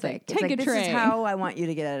specific. Take it's like, a this train. is how I want you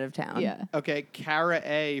to get out of town. Yeah. okay. Kara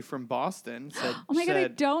A from Boston said. Oh my God, I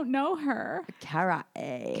said, don't know her. Cara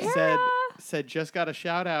A. said just got a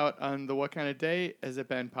shout out on the What Kind of Day Has It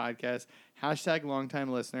Been podcast. Hashtag longtime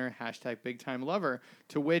listener. Hashtag big time lover.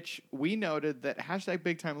 To which we noted that hashtag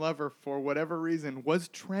big time lover for whatever reason was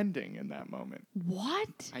trending in that moment.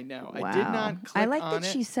 What? I know. Wow. I did not click I like on that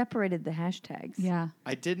it. she separated the hashtags. Yeah.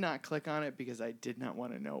 I did not click on it because I did not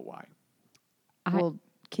want to know why. Well,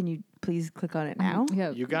 can you please click on it now? Yeah.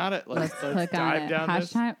 You got it. Let's click on dive it. down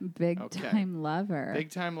this. Hashtag big Okay. time lover. Big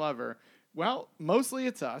time lover. Well, mostly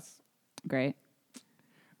it's us. Great.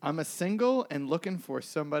 I'm a single and looking for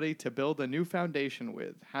somebody to build a new foundation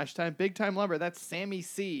with. Hashtag big time lover. That's Sammy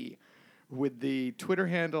C with the Twitter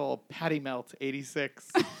handle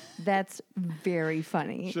PattyMelt86. That's very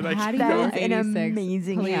funny. Should I Patty keep That going? is an 86,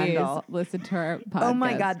 amazing please handle. listen to our podcast. Oh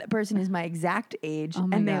my God, that person is my exact age, Oh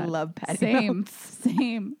my and God. they love Patty Same. Melts.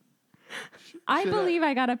 Same. I Should I- believe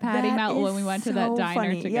I got a patty That melt when is we went to that so diner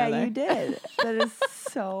funny. together. Yeah, you did. That is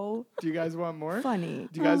so Do you guys want more? funny.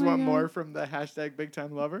 Do you guys Oh my want God. more from the hashtag big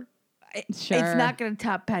time lover? Sure. It's not going to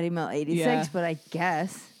top Patty Melt 86, Yeah. but I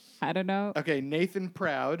guess. I don't know. Okay, Nathan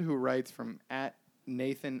Proud, who writes from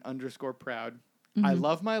 @Nathan_Proud. Mm-hmm. I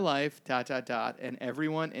love my life, ... and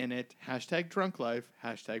everyone in it. Hashtag drunk life.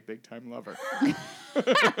 Hashtag big time lover. I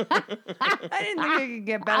didn't think it could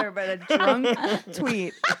get better, but a drunk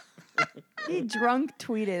tweet. He drunk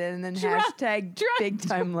tweeted and then hashtag drunk big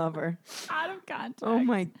time lover. Out of context. Oh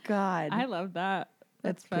my God. I love that.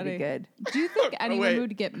 That's funny. pretty good. Do you think anyone wait.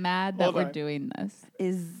 would get mad that Hold we're on. doing this?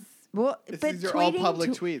 But These are all tweeting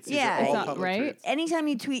public to- tweets. These Yeah, are all Is that public right? tweets. anytime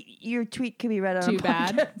you tweet, your tweet could be read on Too a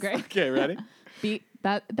bad. podcast. Great. Okay, ready?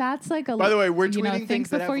 That's like a. By the way, we're you know, tweeting think things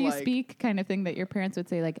that before have, you like- speak kind of thing that your parents would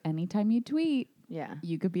say, like, anytime you tweet, Yeah.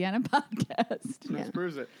 you could be on a podcast. Yeah. This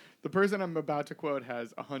proves it. The person I'm about to quote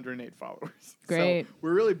has 108 followers. Great. So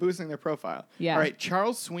we're really boosting their profile. Yeah. All right.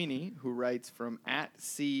 Charles Sweeney, who writes from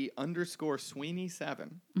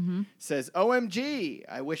 @C_Sweeney7, says, OMG,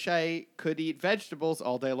 I wish I could eat vegetables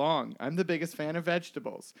all day long. I'm the biggest fan of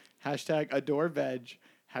vegetables. Hashtag adore veg.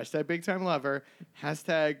 Hashtag big time lover.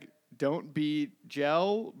 Hashtag don't be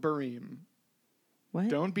gel Bareem. What?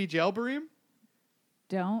 Don't be gel Bareem?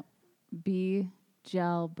 Don't be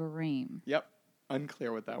gel Bareem. Yep.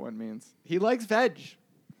 Unclear what that one means. He likes veg.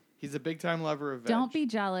 He's a big time lover of veg. Don't be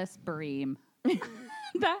jealous, Bareem.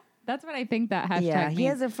 That's what I think that hashtag Yeah, means. he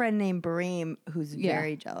has a friend named Bareem who's Yeah.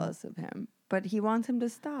 very jealous of him, but he wants him to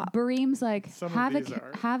stop. Bareem's like, Some of have these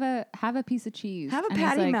are. a piece of cheese. Have a And he's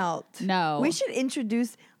patty like, melt. No. We should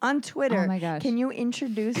introduce on Twitter. Oh my gosh. Can you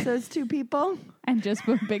introduce those two people? And just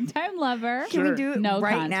put big time lover. Can Sure. we do it No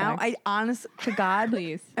right now? context. I honest to God,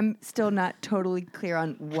 Please. I'm still not totally clear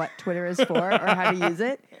on what Twitter is for or how to use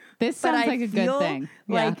it. This But sounds I like a feel good thing.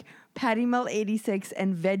 Yeah. Like Patty Mel 86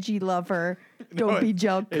 and Veggie Lover. Don't No, be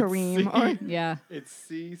Jel it's Kareem. C. Or Yeah. It's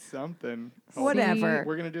C something. Hold on. whatever.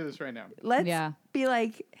 We're gonna do this right now. Let's Yeah. be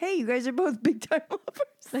like, hey, you guys are both big time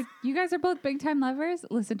lovers. Like, you guys are both big time lovers.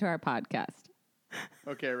 Listen to our podcast.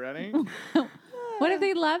 Okay, ready? What if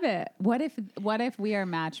they love it? What if we are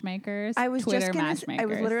matchmakers? I was Twitter just gonna. matchmakers. I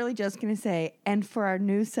was literally just gonna say, and for our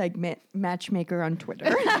new segment, matchmaker on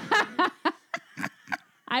Twitter,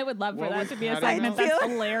 I would love for What that was to be a Patty segment. Mel? That's I feel-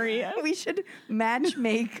 hilarious. we should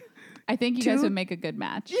matchmake. I think you guys Two- would make a good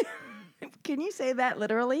match. Can you say that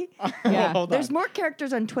literally? Yeah. Hold There's on. more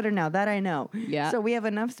characters on Twitter now that I know. Yeah. So we have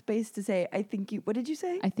enough space to say. I think you. What did you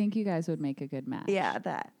say? I think you guys would make a good match. Yeah,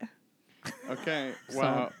 that. Okay.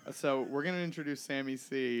 Well, so we're gonna introduce Sammy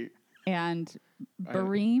C. And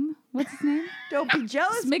Bareem, what's his name? Don't be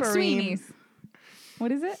jealous, Bareem. McSweeney's.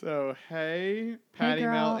 What is it? So hey, Patty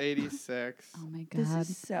Mel girl. 86. Oh my This god.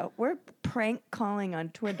 is so. We're prank calling on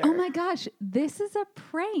Twitter. Oh my gosh, this is a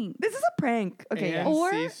prank. This is a prank. Okay, and yeah.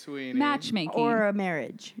 Or C. Sweeney. Matchmaking. Or a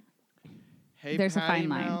marriage. Hey, There's a Patty fine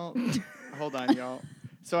line. Mel. Hold on, y'all.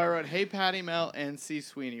 So I wrote, "Hey, Patty Mel and C.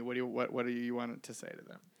 Sweeney. What do you want to say to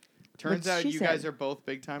them?" Turns What's out she you guys said? are both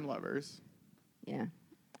big time lovers. Yeah.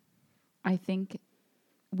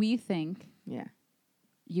 we think Yeah.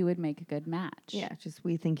 you would make a good match. Yeah. Just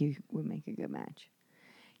we think you would make a good match.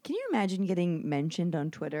 Can you imagine getting mentioned on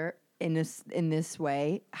Twitter in this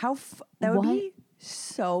way? That would What? be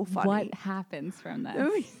so funny. What happens from It this?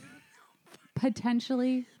 would be-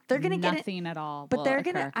 Potentially They're gonna get it- nothing at all. But will they're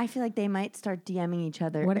occur. gonna. I feel like they might start DMing each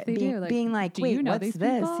other. What if they being, do? Like, being like, do "Wait, you know what's these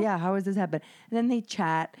this? people?" Yeah, how has this happened?" And then they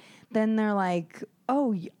chat. Then they're like,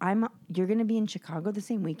 "Oh, you're gonna be in Chicago the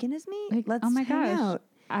same weekend as me? Like, Let's oh my hang gosh.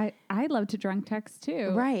 out." I love to drunk text too.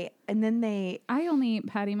 Right. And then they. I only eat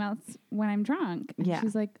patty melts when I'm drunk. And Yeah.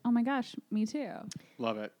 she's like, oh my gosh, me too.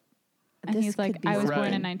 Love it. And This he's like, could be I was born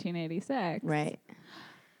Right. in 1986. Right.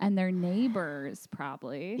 And they're neighbors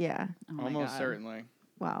probably. Yeah. Oh my Almost God. certainly.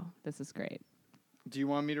 Wow. This is great. Do you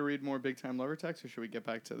want me to read more big time lover texts, or should we get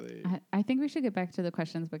back to the? I think we should get back to the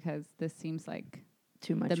questions because this seems like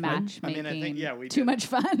Too much the fun. matchmaking. I think, yeah, we too did. much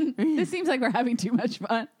fun. This seems like we're having too much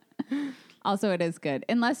fun. Also, it is good.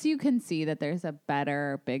 Unless you can see that there's a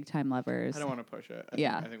better big time lovers. I don't want to push it.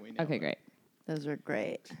 Yeah. I think we nailed Okay, it. great. Those are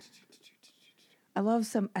great. I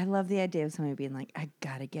love the idea of somebody being like, I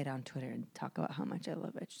gotta get on Twitter and talk about how much I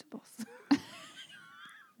love vegetables.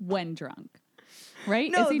 When drunk.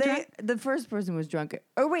 Right? No, is he drunk? the first person was drunk.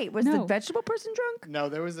 Oh wait, was the No. vegetable person drunk? No,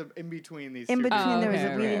 there was a in between these. In two between, people. there was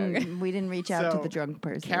okay, we didn't reach out to So, the drunk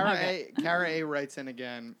person. Cara Okay. A writes in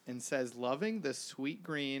again and says, "Loving the sweet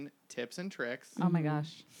green tips and tricks. Oh my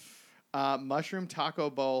gosh. Mushroom taco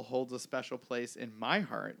bowl holds a special place in my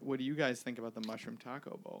heart. What do you guys think about the mushroom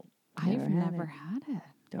taco bowl?" I've Never never had had it.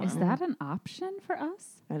 Don't Is know. that an option for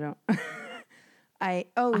us? I don't. I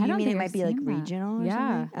you don't mean think it I've might be like seen that. regional or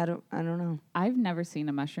Yeah. something? I don't know. I've never seen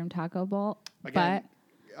a mushroom taco bowl, Again,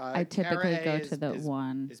 I typically Cara A go is- to the is,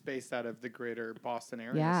 one. Is based out of the greater Boston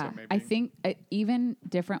area. Yeah, so maybe. I think even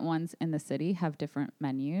different ones in the city have different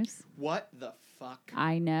menus. What the fuck?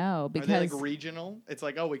 I know Are because they like regional? It's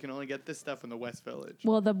like, oh, we can only get this stuff in the West Village.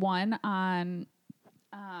 well, the one on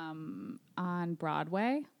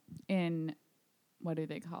Broadway in what do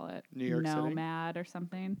they call it? New York City? Nomad or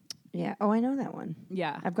something. Yeah. Oh, I know that one.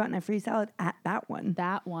 Yeah, I've gotten a free salad at that one.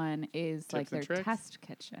 that one is like and their tricks? test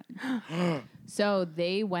kitchen. So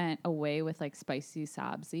they went away with like spicy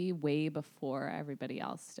sabzi way before everybody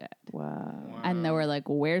else did. Wow. And they were like,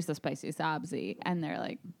 "Where's the spicy sabzi?" And they're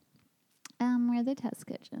like, we're the test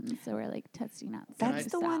kitchen, so we're like testing out." That's spicy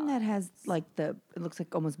the one that salads." has like it looks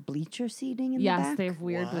like almost bleacher seating in the Yes, back. they have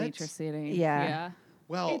weird What? bleacher seating. Yeah.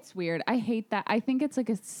 Well, It's weird. I hate that. I think it's like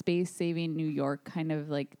a space-saving New York kind of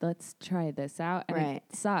like, let's try this out, and Right.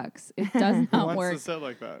 it sucks. It does who not wants work. to sit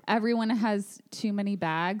like that? Everyone has too many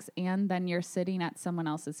bags, and then you're sitting at someone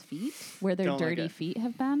else's feet where their Don't like dirty it. feet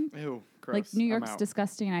have been. Ew, gross. Like New I'm York's out.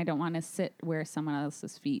 disgusting. I don't want to sit where someone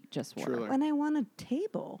else's feet just were. Truly. When I want a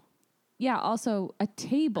table, Yeah. Also, a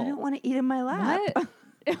table. I don't want to eat in my lap. What?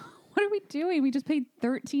 What are we doing? We just paid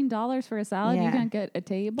 $13 for a salad. You Yeah. can't get a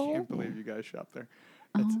table. Can't believe you guys shop there.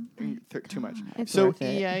 That's Oh too much. It's So worth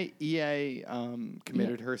it. EA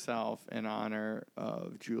committed herself in honor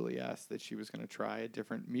of Julie S. that she was going to try a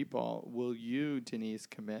different meatball. Will you, Denise,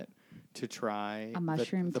 commit to try A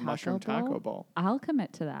mushroom the taco mushroom taco bowl? bowl? I'll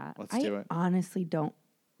commit to that. Let's I do it. honestly don't.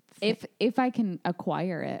 If I can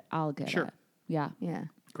acquire it, I'll get Sure. it. Yeah. Yeah.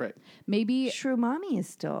 Great. Maybe. Shrew Mommy is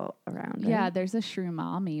still around. Yeah, right? there's a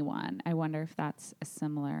Shrumami one. I wonder if that's a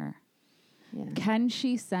similar. Yeah. Can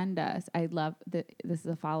she send us? I love that. This is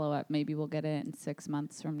a follow up. Maybe we'll get it in 6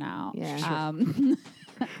 months from now. Yeah. Sure.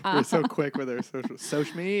 We're so quick with our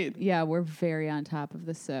social media. Yeah, we're very on top of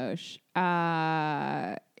the soch.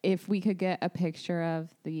 If we could get a picture of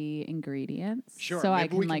the ingredients, Sure, so I maybe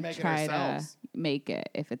can we can like make it try to ourselves. make it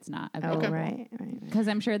if it's not Oh, available. right. Because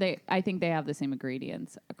I'm sure I think they have the same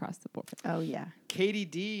ingredients across the board. Oh, yeah. Katie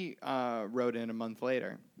D wrote in a month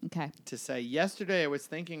later Okay. to say, yesterday I was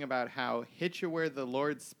thinking about how hit you where the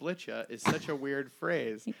Lord split ya is such a weird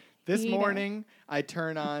phrase. This Hate it. morning I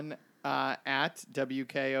turn on at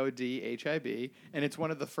WKODHIB, and it's one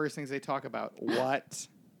of the first things they talk about. What?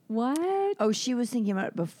 What? Oh, she was thinking about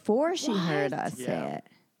it before she heard What? us say Yeah. it.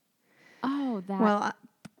 Oh, that. Well,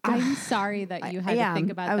 I'm sorry that you had to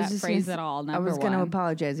think about I was that just phrase gonna at all. I Number was going to one.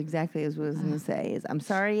 apologize exactly as what I was going to say. Is I'm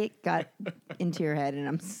sorry it got into your head, and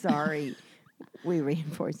I'm sorry we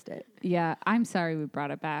reinforced it. Yeah, I'm sorry we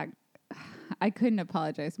brought it back. I couldn't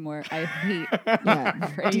apologize more. I hate Yeah,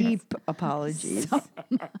 phrase. deep apologies.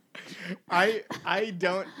 I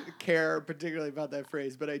don't care particularly about that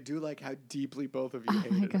phrase, but I do like how deeply both of you Oh my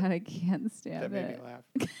hated god, it. I can't stand That made it. me laugh.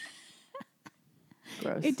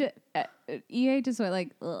 Gross. EA just went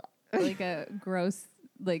like a gross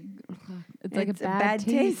like it's like a It's bad,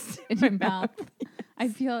 taste in my your mouth. I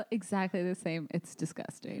feel exactly the same. It's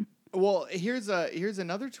disgusting. Well, here's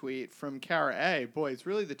another tweet from Kara A. Boy, it's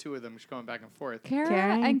really the two of them just going back and forth. Kara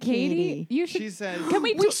and Katie, you should. She says, Can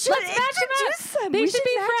we? We should let's match them introduce up. them. They We should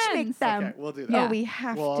be matchmake friends. them. Okay, we'll do that. Yeah. Oh, we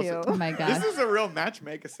have We'll also- Oh to. my god, This is a real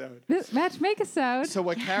matchmake episode. this matchmake episode. So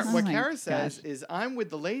what Oh what my Kara says gosh. is, I'm with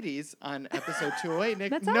the ladies on episode 208, Nick.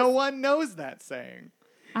 That's No us. one knows that saying.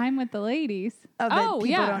 I'm with the ladies. Oh, that people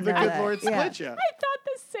yeah. don't The know good that. Lord Yeah. split ya. I thought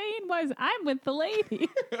the saying was "I'm with the lady."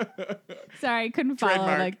 Sorry, I couldn't follow.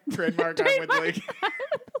 Trademark. Like Trademark. I'm with the ladies.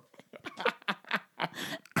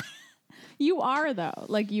 you are though.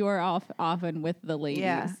 Like you are often with the ladies.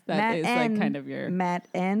 Yeah. That Matt is N, like kind of your. Matt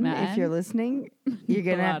N, Matt if you're N? listening, you're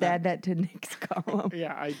going to have to Blada. add that to Nick's column.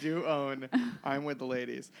 Yeah, I do own I'm with the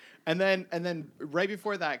ladies. And then right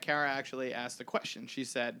before that, Kara actually asked a question. She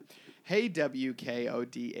said, "Hey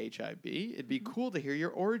WKODHIB, it'd be cool to hear your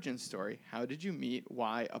origin story. How did you meet?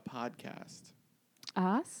 Why a podcast?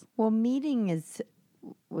 Us. Well, meeting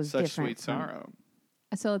was Such different. sweet from- sorrow."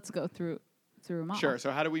 So let's go through them all. Sure. So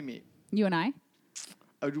how do we meet? You and I.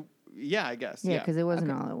 Yeah, I guess. Yeah, Yeah. because it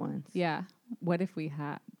wasn't all at once. Yeah. What if we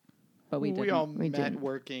had? But we We didn't. all We met didn't.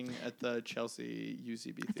 working at the Chelsea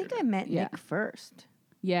UCB I think theater. I met Yeah. Nick first.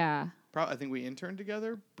 Yeah. I think we interned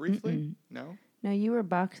together briefly. Mm-mm. No? No, you were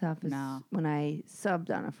box office No. when I subbed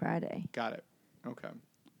on a Friday. Got it. Okay.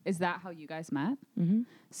 Is that how you guys met? Mm-hmm.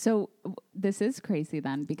 So this is crazy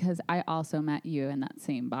then, because I also met you in that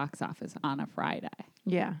same box office on a Friday.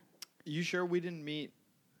 Yeah. You sure we didn't meet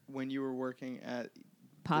when you were working at the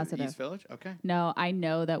Positive. East Village? Okay. No, I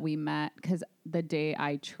know that we met because the day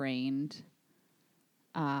I trained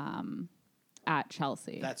at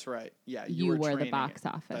Chelsea, That's right. Yeah, you were the training box it.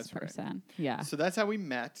 office That's right. person. Yeah. So that's how we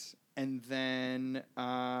met. And then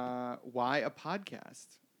why a podcast?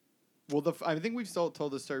 Well, I think we've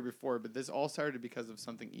told this story before, but this all started because of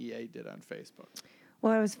something EA did on Facebook.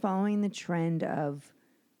 Well, I was following the trend of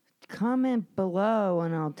comment below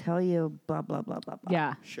and I'll tell you blah, blah, blah, blah, blah.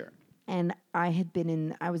 Yeah. Sure. And I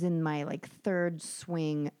was in my like third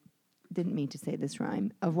swing, didn't mean to say this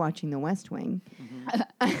rhyme, of watching The West Wing.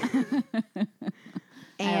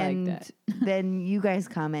 And it. then you guys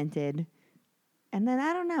commented. And then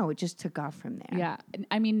I don't know, it just took off from there. Yeah. And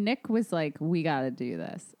I mean, Nick was like, we got to do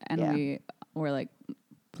this. And Yeah. we were like,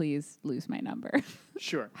 please lose my number.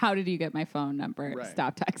 Sure. How did you get my phone number? Right.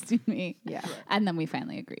 Stop texting me. Yeah. Right. And then we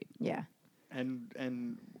finally agreed. Yeah.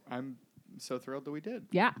 And I'm so thrilled that we did.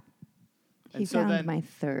 Yeah. He And so found then- my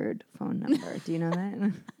third phone number. Do you know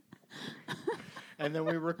that? And then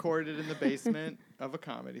we recorded in the basement of a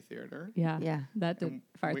comedy theater. Yeah. Yeah. That did And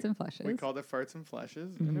farts we- and flushes. We called it Farts and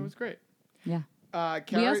Fleshes, and it was great. yeah.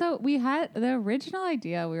 Carrie, We had the original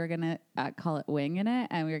idea. We were gonna call it Winging It,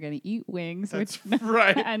 and we were gonna eat wings, That's which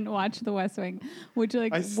right. and watch The West Wing, which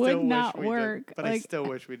like I still would wish not we work. did, but like I still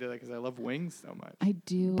wish we did it because I love wings so much. I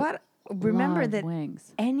do. But remember love that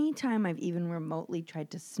wings. anytime I've even remotely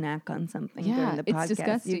tried to snack on something Yeah, during the it's podcast,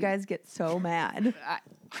 disgusting. you guys get so mad.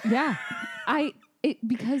 Yeah,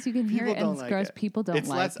 because you can hear People it and don't it's like gross. it. People don't It's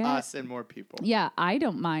like less it. us and more people. Yeah, I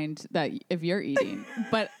don't mind that if you're eating,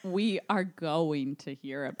 but we are going to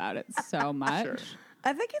hear about it so much. Sure.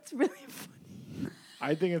 I think it's really funny.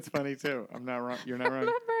 I think it's funny too. I'm not wrong. You're not wrong.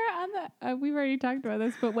 Remember on the we've already talked about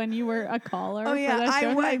this, but when you were a caller, Oh for yeah, that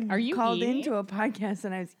show, I are you called eating? into a podcast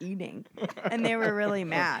and I was eating, and they were really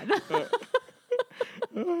mad.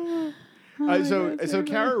 So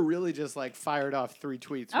Kara really just like fired off 3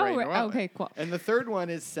 tweets Oh, right in a right. row. Okay, cool. And the third one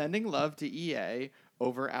is sending love to EA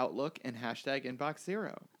over Outlook and hashtag inbox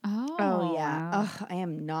zero. Oh yeah. wow. Ugh, I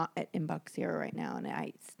am not at inbox zero right now, and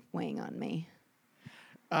it's weighing on me.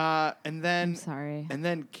 And then I'm sorry. And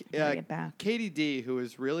then Gotta get back. Katie D, who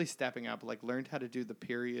is really stepping up, like learned how to do the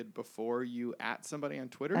period before you at somebody on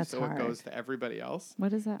Twitter, That's so hard. it goes to everybody else.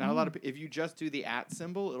 What does that Not mean? a lot of. If you just do the at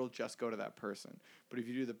symbol, it'll just go to that person. But if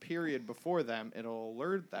you do the period before them, it'll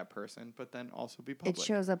alert that person, but then also be public. It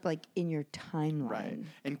shows up like in your timeline. Right.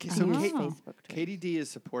 And I so use Oh. Facebook. Twitter. Katie D is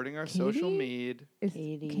supporting our social Katie? media. Is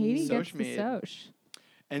Katie. Katie gets Soch the Mead. soch.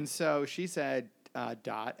 And so she said,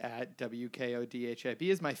 dot at WKODHIB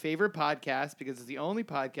is my favorite podcast because it's the only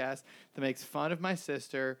podcast that makes fun of my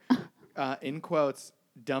sister, in quotes,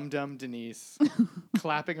 Dum Dum Denise,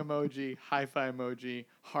 clapping emoji, high-five emoji,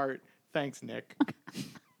 heart, thanks, Nick.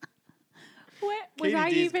 What Katie was I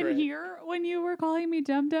D's even great. here when you were calling me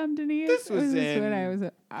Dum Dum Denise? This was Or in, when I was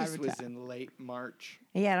out this of was town? in late March.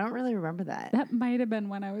 Yeah, I don't really remember that. That might have been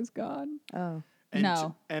when I was gone. Oh. And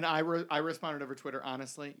No. and I responded over Twitter,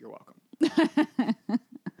 honestly, you're welcome,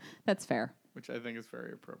 That's fair. which I think is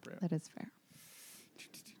very appropriate. That is fair.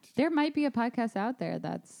 There might be a podcast out there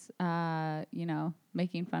that's,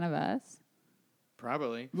 making fun of us,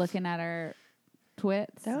 Probably. looking at our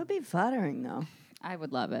twits. That would be flattering, though. I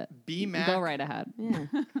would love it. BMac, Go right ahead. Yeah.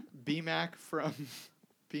 BMac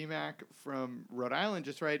from Rhode Island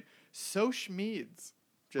just write Soch Meads.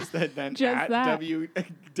 Just that then Just at that.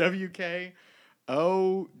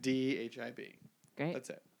 WKODHIB. Great. That's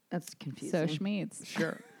it. That's confusing. So Schmeeds.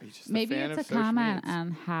 Sure. He's just Maybe fan it's a of Soch comment Meads.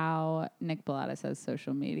 on how Nick Bellata says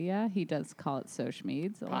social media. He does call it Soch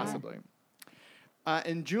Meads a lot. Possibly.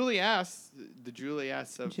 And Julie S., the Julie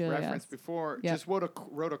S. of Julie reference S. before, Yep. just wrote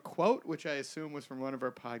a quote, which I assume was from one of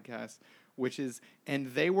our podcasts, which is, and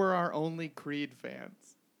they were our only Creed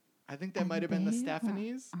fans. I think that And might have been the they were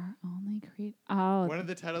Stephanies. Our only Creed. Oh, One of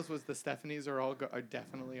the titles was the Stephanies are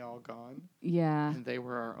definitely all gone, yeah. and they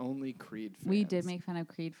were our only Creed fans. We did make fun of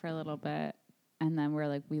Creed for a little bit, and then we're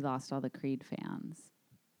like, we lost all the Creed fans.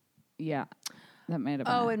 Yeah, that might have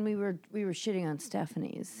been. Oh, it. and we were shitting on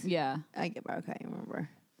Stephanie's. yeah, Okay, I remember.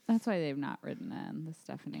 that's why they've not written in the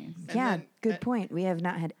Stephanies. And yeah, then- good point. We have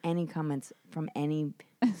not had any comments from any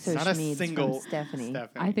social Not a medias single from Stephanie.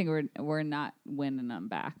 Stephanie. I think we're not winning them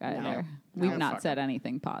back either. We've No, not fuck said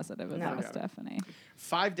anything positive about No. Stephanie.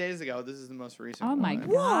 5 days ago, this is the most recent. Oh my one.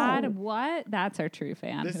 God! What? That's our true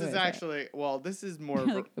fan. This Who is it? actually this is more of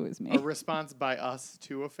Like, it was me. a response by us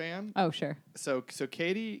to a fan. Oh sure. So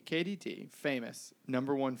Katie T, famous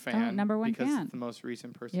 #1 fan, number one because fan. it's the most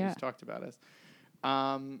recent person Yeah. who's talked about us.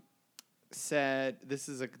 Said this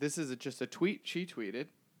is just a tweet she tweeted.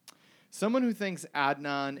 Someone who thinks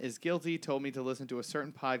Adnan is guilty told me to listen to a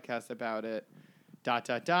certain podcast about it. ...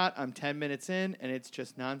 I'm 10 minutes in and it's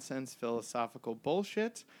just nonsense philosophical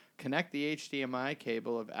bullshit. Connect the HDMI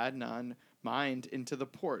cable of Adnan mind into the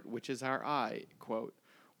port, which is our eye. Quote,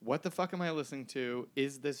 what the fuck am I listening to?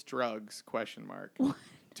 Is this drugs? ?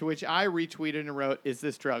 To which I retweeted and wrote, is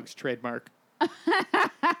this drugs? Trademark.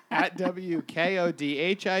 At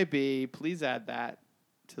WKODHIB, please add that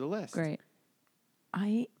to the list. Great.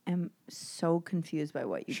 I am so confused by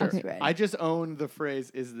what you Sure. just read. I just own the phrase,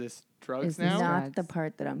 is this drugs Is this now? Not drugs. the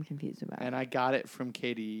part that I'm confused about. And I got it from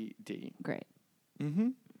Katie D. Great. Mm-hmm.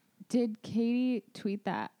 Did Katie tweet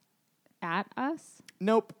that at us?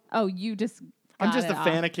 Nope. Oh, you just. I'm got just it a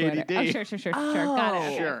fan off of Katie Twitter. D. Oh, sure. Got it. Oh.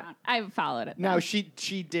 Okay, Sure. I followed it. Now then.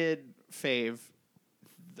 she did fave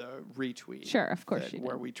the retweet. Sure, of course that- she did.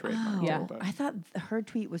 Where we trademarked Yeah. it. But I thought her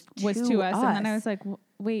tweet was was to to us, and then I was like,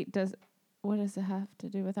 "Wait, what does it have to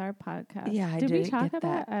do with our podcast? Yeah, I did we didn't talk get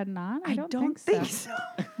about that. Adnan? I don't think so.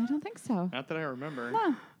 I don't think so. not that I remember.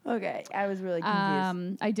 No. Okay, I was really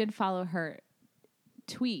confused. I did follow her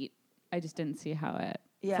tweet. I just didn't see how it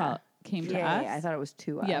Yeah. came to yeah, us. I thought it was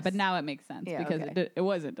to us. Yeah, but now it makes sense Yeah, because okay. it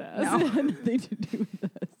wasn't to us. No. It had nothing to do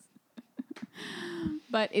with us.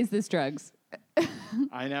 But is this drugs?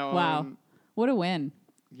 I know. Wow. What a win.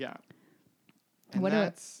 Yeah. And What a-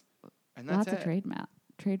 that's Lots it. of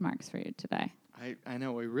trademarks for you today. I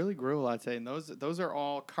know we really grew a lot today, and those are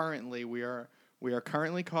all currently we are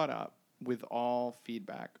currently caught up with all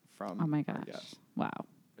feedback from. Oh my our gosh. guests. Wow.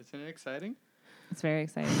 Isn't it exciting? It's very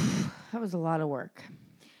exciting. That was a lot of work.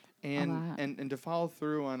 And lot. and to follow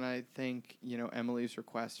through on, I think, Emily's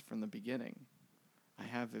request from the beginning, I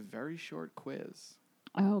have a very short quiz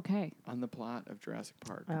Oh, okay. on the plot of Jurassic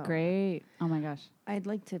Park. Oh. Great. Oh my gosh. I'd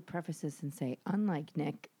like to preface this and say, unlike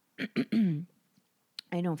Nick,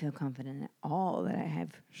 I don't feel confident at all that I have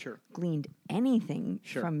Sure. gleaned anything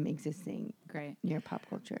Sure. from existing Great. near pop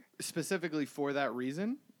culture. Specifically for that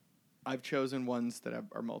reason, I've chosen ones that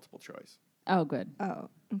are multiple choice. Oh, good. Oh,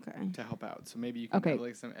 okay. to help out. So maybe you can Okay. have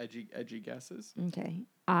like some edgy guesses. Okay.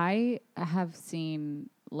 I have seen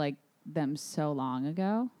like them so long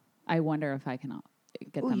ago. I wonder if I can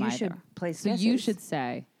get Ooh, them you either. should place So you guesses. should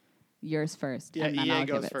say yours first, Yeah, and then EA I'll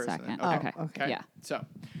goes give it first. and second. then- okay. Oh, Okay. Yeah. So,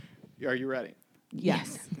 are you ready?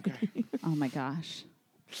 Yes. Okay. Oh my gosh.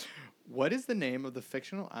 What is the name of the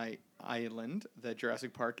fictional island that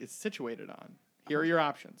Jurassic Park is situated on? Here are your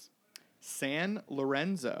options: San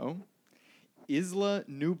Lorenzo, Isla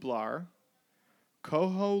Nublar,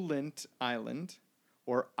 Koholint Island,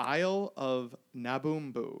 or Isle of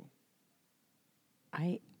Nabumbu.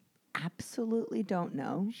 I absolutely don't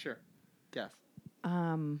know. Sure. Guess.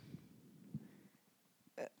 I'm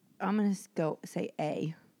gonna go say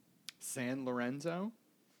A. San Lorenzo?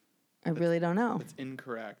 I really don't know. That's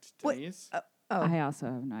incorrect. Wait, Denise? Oh, I also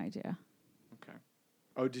have no idea. Okay.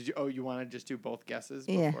 Oh, did you? Oh, you want to just do both guesses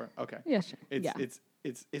Yeah. before? Okay. Yeah, sure. It's yeah.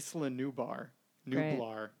 it's Isla Nublar. Great.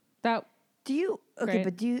 Nublar. That do you? Okay, Great.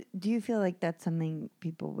 but do you feel like that's something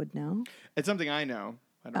people would know? It's something I know.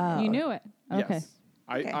 I don't Oh. know. you knew it. Okay. Yes.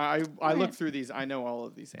 Okay. I Alright. look through these. I know all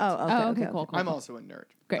of these Oh, answers. okay, Oh, okay, cool, okay. cool. I'm also a nerd.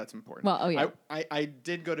 Great. That's important. Well, oh, yeah. I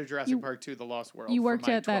did go to Jurassic You- Park 2: The Lost World. You for worked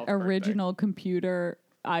my at that 12th birthday. original computer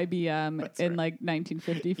IBM That's in right. like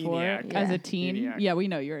 1954 ENIAC. as Yeah. a teen. ENIAC. Yeah, we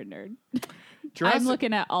know you're a nerd. Jurassic, I'm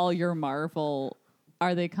looking at all your Marvel.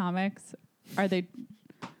 Are they comics? Are they?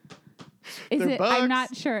 Is They're it? I'm books.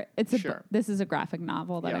 not sure. It's a. Sure. This is a graphic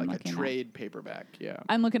novel that yeah, I'm like a looking at. trade paperback. Yeah,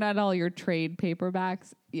 I'm looking at all your trade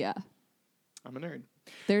paperbacks. Yeah. I'm a nerd.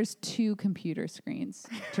 There's 2 computer screens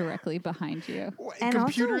directly behind you. And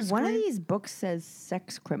Computer also, one of screen? these books says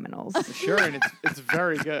sex criminals. Sure, and it's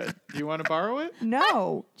very good. Do you want to borrow it?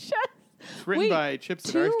 No. Just It's written Wait, by Chip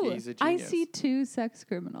 2. Zdarsky. He's a I genius. see 2 sex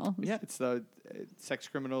criminals. Yeah, it's the Sex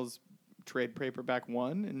Criminals trade paperback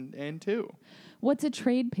 1 and 2. What's a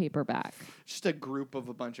trade paperback? Just a group of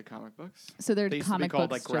a bunch of comic books. So they're They used to be comic called,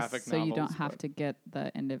 books like, graphic just so you don't novels, have but- to get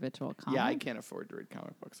the individual comic. Yeah, I can't afford to read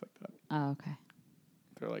comic books like that. Oh, okay.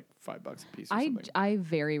 They're like $5 a piece or I something.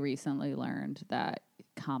 very recently learned that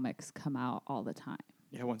comics come out all the time.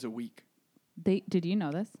 Yeah, once a week. Did you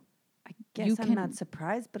know this? I guess You I'm can- not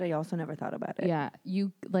surprised, but I also never thought about it. Yeah,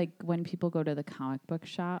 you like when people go to the comic book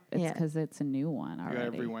shop, it's Yeah. because it's a new one You already. got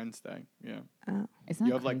every Wednesday. Yeah. Oh. Isn't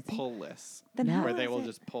You that have like crazy? pull lists Then Yeah. how where they is will it-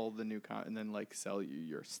 just pull the new and then like sell you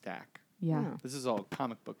your stack. Yeah. Oh. This is all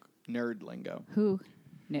comic book nerd lingo. Who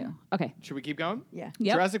knew? Okay. Should we keep going? Yeah.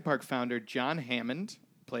 Yep. Jurassic Park founder John Hammond,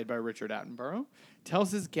 played by Richard Attenborough,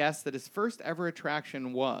 tells his guests that his first ever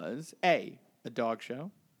attraction was A, a dog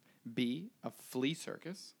show, B, a flea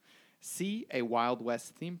circus, C, a Wild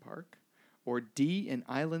West theme park, or D, an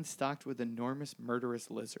island stocked with enormous murderous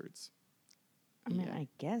lizards. I mean, Yeah. I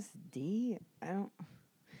guess D. I don't.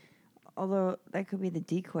 Although that could be the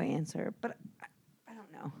decoy answer, but I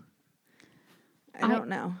don't know. I don't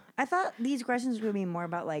know. I thought these questions were going to be more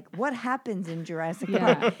about like what happens in Jurassic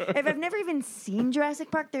Yeah. Park. If I've never even seen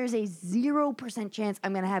Jurassic Park, there's a 0% chance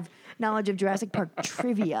I'm going to have knowledge of Jurassic Park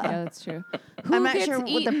trivia. Yeah, that's true. Who I'm not gets sure what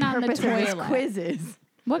the eaten on the purpose of this toilet? quiz is.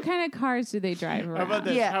 What kind of cars do they drive around? How about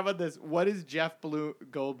this? Yeah. How about this? What is Jeff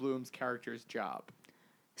Goldblum's character's job?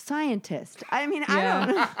 Scientist. I mean, Yeah. I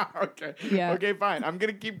don't know. Okay. Yeah. Okay, fine. I'm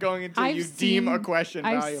going to keep going until I've you deem a seen- question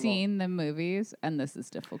I've valuable. seen the movies, and this is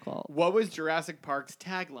difficult. What was Jurassic Park's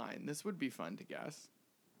tagline? This would be fun to guess.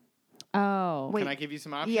 Oh. Wait. Can I give you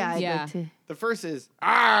some options? Yeah, I'd Yeah. like to. The first is,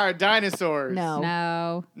 dinosaurs. No.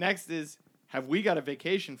 No. Next is, have we got a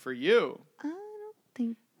vacation for you? I don't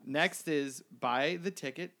think Next is, buy the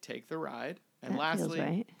ticket, take the ride. And that lastly, feels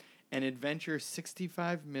right. an adventure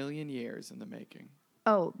 65 million years in the making.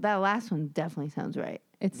 Oh, that last one definitely sounds right.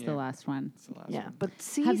 It's Yeah. the last one. That's the last Yeah, one. but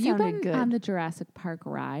C Have you sounded been good. on the Jurassic Park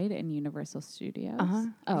ride in Universal Studios? Uh-huh.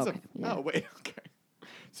 Oh, That's a- okay. Yeah. Oh, wait. Okay.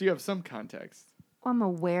 So you have some context. Well, I'm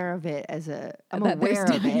aware of it as a. I'm That there's aware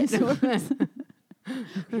of it. dinosaurs.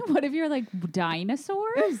 What if you're like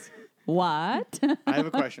dinosaurs? What? I have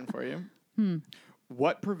a question for you.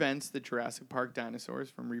 What prevents the Jurassic Park dinosaurs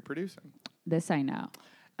from reproducing? This I know.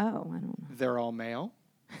 Oh, I don't know. They're all male.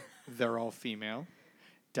 They're all female.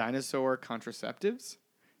 Dinosaur contraceptives.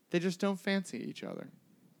 They just don't fancy each other.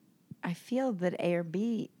 I feel that A or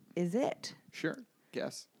B is it. Sure.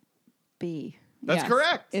 Guess. B. That's Yes,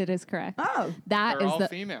 correct. It is correct. Oh, That They're is all the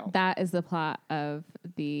female. That is the plot of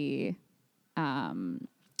the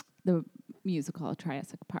musical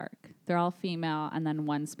Jurassic Park. They're all female, and then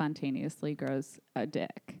one spontaneously grows a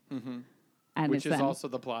dick, and Which it's is then- also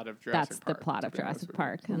the plot of Jurassic that's Park. the plot to of be honest Jurassic with you.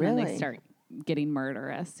 Park, and then they Really? start getting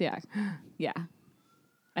murderous. Yeah, yeah. It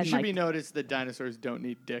And should like, be noticed that dinosaurs don't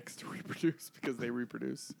need dicks to reproduce because they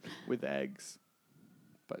reproduce with eggs.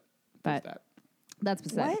 But But that. that's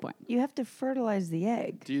beside the What? point. You have to fertilize the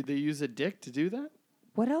egg. Do they use a dick to do that?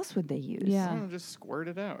 What else would they use? Yeah. I don't know, just squirt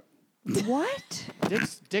it out. What?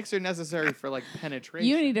 Dicks are necessary for like penetration.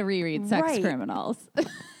 You need to reread Sex Right. Criminals.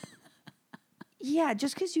 Yeah,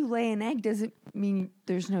 just because you lay an egg doesn't mean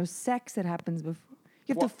there's no sex that happens before.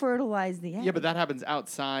 You have Well, to fertilize the egg. Yeah, but that happens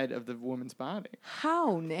outside of the woman's body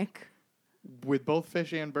How, Nick? with both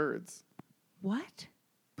fish and birds. What?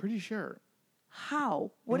 Pretty sure.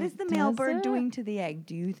 How? What is the Does male bird it? doing to the egg,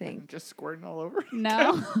 do you I'm think? just squirting all over.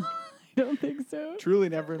 No, I don't think so. Truly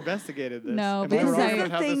never investigated this. No, Am because I This wrong is I- about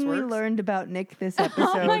the how this thing we works? learned about Nick this episode.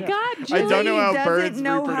 Oh my God, I Julie. don't know how doesn't birds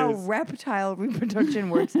know how reproduce. reptile reproduction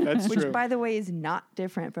works. That's which, true. by the way, is not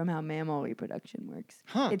different from how mammal reproduction works.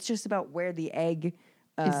 Huh. It's just about where the egg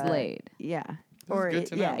Is laid. Yeah. good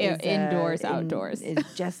to know. is, Indoors, outdoors. Is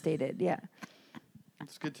gestated. Yeah.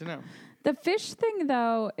 It's good to know. The fish thing,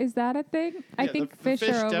 though, is that a thing? I Yeah, think the fish are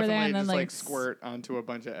over there definitely and then just, like squirt onto a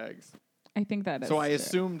bunch of eggs. I think that is. So I true.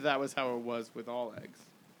 assumed that was how it was with all eggs.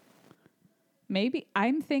 Maybe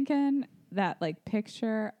I'm thinking that like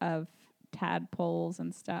picture of tadpoles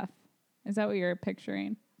and stuff. Is that what you're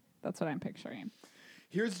picturing? That's what I'm picturing.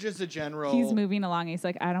 Here's just a general. He's moving along. He's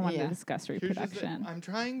like, I don't want Yeah. to discuss here's just a- reproduction. I'm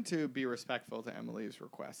trying to be respectful to Emily's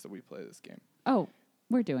request that we play this game. Oh,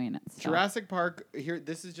 we're doing it. Still. Jurassic Park. Here,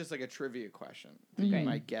 this is just like a trivia question that Okay. you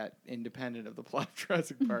might get independent of the plot of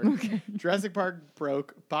Jurassic Park. Jurassic Park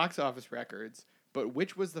broke box office records, but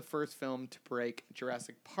which was the first film to break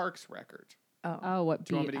Jurassic Park's record? Oh, what?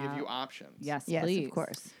 Do you want me beat to give you out? options? Yes, Yes, please. of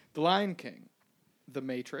course. The Lion King, The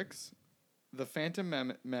Matrix, The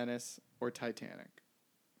Phantom Menace, or Titanic?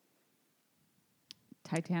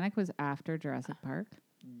 Titanic was after Jurassic Park.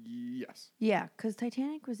 Yes. Yeah, because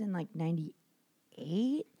Titanic was in like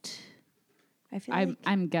 98. I feel I'm like.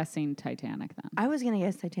 I'm guessing Titanic then. I was going to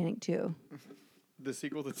guess Titanic too. The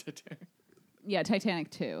sequel to Titanic. Yeah,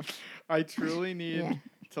 Titanic 2. I truly need Yeah.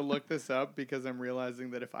 to look this up because I'm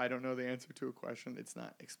realizing that if I don't know the answer to a question, it's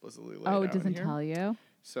not explicitly laid Oh, out it doesn't in here. tell you.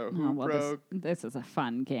 So who Oh, well, broke? this is a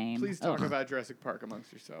fun game. Please talk Ugh. about Jurassic Park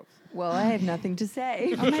amongst yourselves. Well, I have nothing to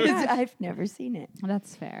say Oh my because gosh. I've never seen it.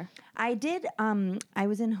 That's fair. I did. I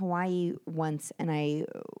was in Hawaii once, and I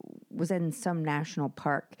was in some national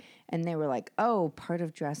park, and they were like, "Oh, part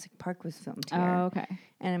of Jurassic Park was filmed here." Oh, okay.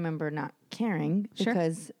 And I remember not caring Sure.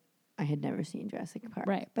 because I had never seen Jurassic Park.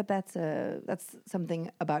 Right. But that's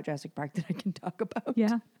something about Jurassic Park that I can talk about.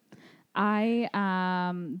 Yeah.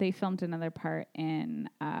 They filmed another part in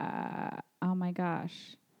oh my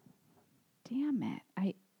gosh. Damn it.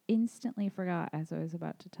 I instantly forgot as I was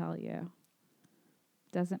about to tell you.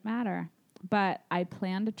 Doesn't matter. But I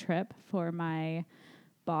planned a trip for my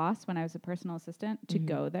boss when I was a personal assistant to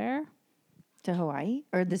go there. To Hawaii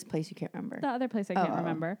or this place you can't remember. The other place I can't Oh.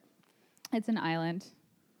 remember. It's an island.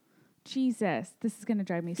 Jesus, this is going to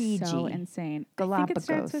drive me so Fiji. insane. I think it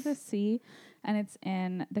starts with a Galapagos. C, and it's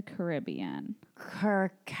in the Caribbean.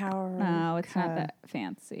 Curacao. No, it's not that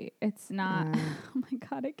fancy. It's not. No. Oh my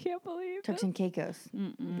god, I can't believe Turks this. and Caicos.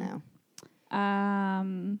 No.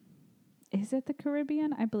 Is it the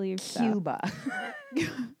Caribbean? I believe so. Cuba.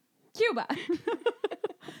 Cuba.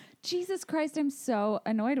 Jesus Christ, I'm so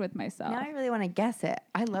annoyed with myself. Now I really want to guess it.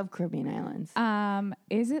 I love Caribbean islands.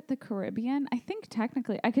 Is it the Caribbean? I think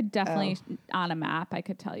technically, I could definitely on a map. I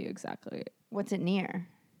could tell you exactly. What's it near?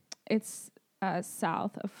 It's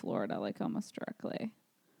south of Florida, like almost directly.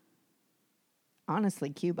 Honestly,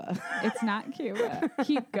 Cuba. It's not Cuba.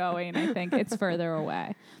 Keep going. I think it's further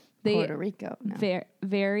away. Puerto Rico. No.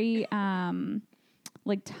 Very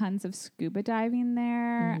like tons of scuba diving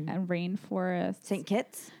there and rainforests. St.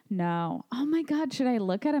 Kitts? No. Oh my God. Should I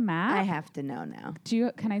look at a map? I have to know now.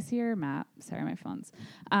 Can I see your map? Sorry, my phone's.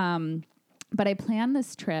 But I planned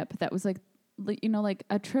this trip that was like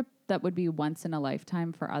a trip that would be once in a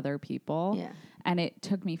lifetime for other people. Yeah. And it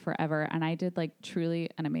took me forever. And I did like truly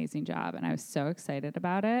an amazing job. And I was so excited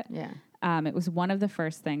about it. Yeah. It was one of the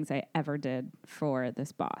first things I ever did for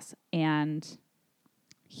this boss. And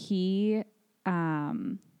he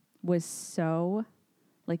was so,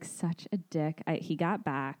 like, such a dick. He got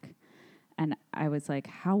back, and I was like,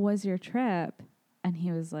 how was your trip? And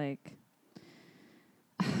he was like,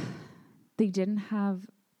 they didn't have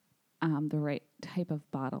the right type of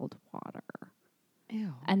bottled water.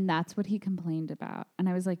 Ew. And that's what he complained about. And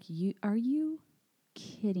I was like, are you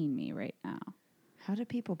kidding me right now? How do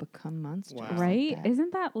people become monsters? Wow. like Right? that?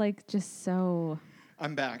 Isn't that like just so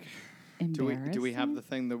I'm back. embarrassing? Do we have the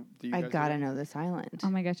thing that you I guys gotta are- know this island. Oh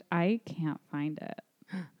my gosh, I can't find it.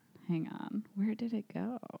 Hang on. Where did it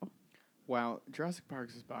go? Wow, Jurassic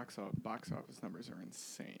Park's box office numbers are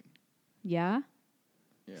insane. Yeah?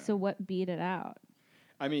 Yeah. So what beat it out?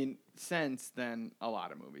 I mean, since then, a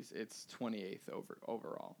lot of movies. It's 28th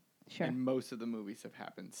overall. Sure. And most of the movies have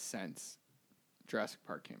happened since Jurassic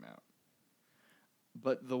Park came out.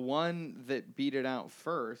 But the one that beat it out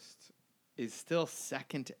first is still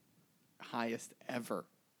second highest ever.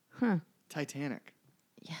 Huh. Titanic.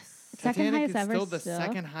 Yes. Second Titanic highest is ever still the still?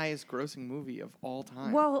 second highest grossing movie of all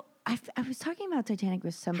time. Well, I was talking about Titanic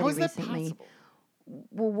with somebody how is that recently. possible?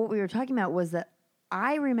 Well, what we were talking about was that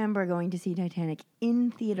I remember going to see Titanic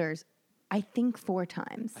in theaters, I think 4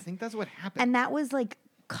 times. I think that's what happened. And that was like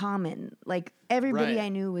common. Like everybody Right. I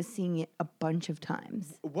knew was seeing it a bunch of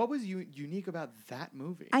times. What was unique about that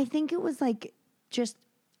movie? I think it was like just,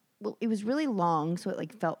 well, it was really long, so it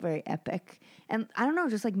like felt very epic. And I don't know,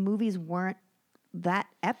 just like movies weren't that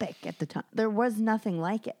epic at the time. There was nothing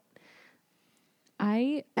like it.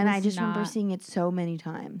 I Just remember seeing it so many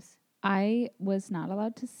times. I was not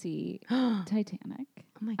allowed to see Titanic.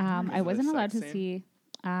 Oh my God. I Is it a wasn't allowed to sex see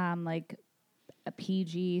like a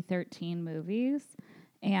PG-13 movies,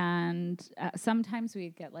 and sometimes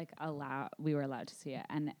we'd get like we were allowed to see it,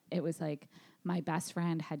 and it was like my best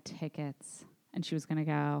friend had tickets, and she was gonna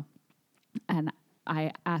go, and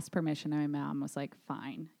I asked permission, and my mom was like,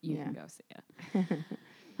 "Fine, you can go see it."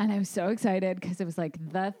 And I was so excited because it was like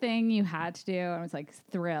the thing you had to do. And I was like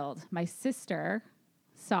thrilled. My sister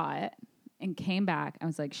saw it and came back and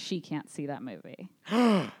was like, she can't see that movie.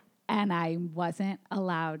 And I wasn't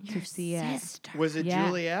allowed to see Sister. Was it Yeah.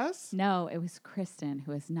 Julie S? No, it was Kristen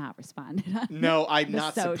who has not responded. On No, I'm the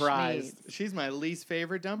not social surprised. needs. She's my least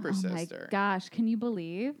favorite Dumper Oh my sister. gosh, can you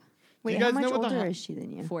believe? Wait, you how guys much know what the older hi- is she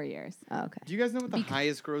than you? 4 years Oh, okay. Do you guys know what the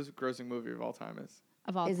highest grossing movie of all time is?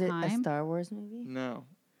 of all Is it time. a Star Wars movie? No.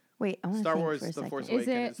 Wait, I want to Star think Wars for a The second. Force Is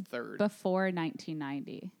Awakens it is third. Before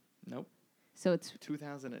 1990. Nope. So it's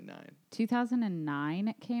 2009. 2009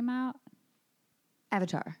 it came out.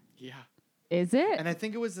 Avatar. Yeah. Is it? And I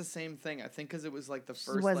think it was the same thing. I think because it was like the Just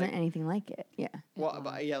first wasn't like, anything like it. Yeah. well,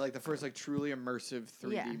 but yeah, like the first like truly immersive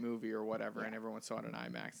 3D Yeah. movie or whatever, Yeah. and everyone saw it in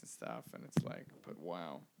IMAX and stuff, and it's like, but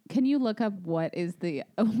wow. Can you look up what is the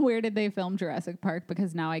where did they film Jurassic Park?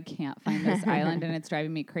 Because now I can't find this island and it's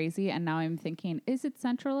driving me crazy. And now I'm thinking, is it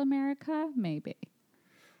Central America? Maybe.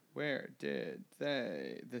 Where did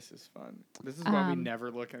they? This is fun. This is why we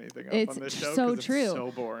never look anything up it's on this show. so 'cause it's true.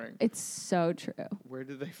 so boring. It's so true. Where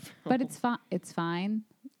did they film? But it's fine. It's fine.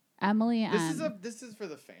 Emily and This is for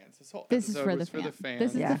the fans. This whole this is episode for the was for the fan. fans.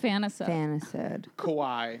 This is Yeah. the fanisode. Fanisode.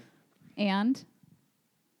 Kauai. And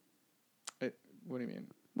What do you mean?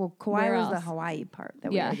 Well, Kauai Where was the else? Hawaii part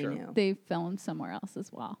that Yeah. we Sure. already knew. they filmed somewhere else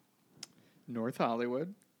as well. North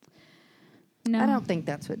Hollywood. No. I don't think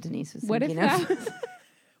that's what Denise was What if thinking that of. was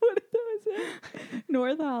what if that was it?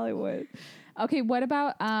 North Hollywood. Okay, what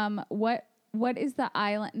about what is the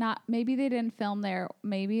island? Not maybe they didn't film there.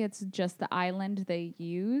 Maybe it's just the island they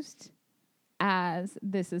used as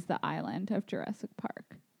this is the island of Jurassic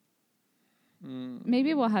Park.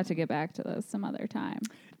 Maybe we'll have to get back to those some other time.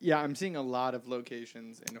 Yeah, I'm seeing a lot of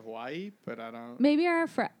locations in Hawaii, but I don't. Maybe our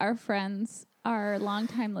friends, our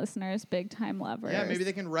longtime listeners, big time lovers. Yeah, maybe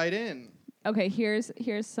they can write in. Okay, here's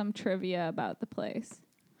some trivia about the place.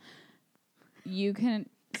 You can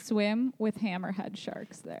swim with hammerhead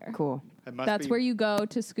sharks there. Cool. It must That's be- where you go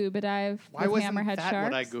to scuba dive Why with wasn't hammerhead that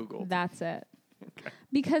sharks. what I Googled? That's it.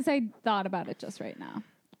 Because I thought about it just right now.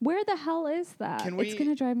 Where the hell is that? Can It's we-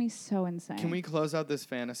 gonna drive me so insane. Can we close out this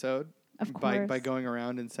fanisode Of by course. going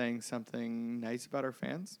around and saying something nice about our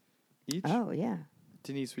fans each? Oh, yeah.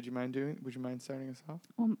 Denise, would you mind starting us off?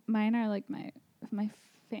 Well, mine are like my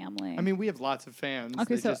family. I mean, we have lots of fans.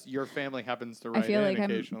 Okay, It's so just your family happens to I write feel in like I'm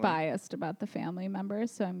occasionally. biased about the family members,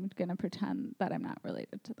 so I'm gonna pretend that I'm not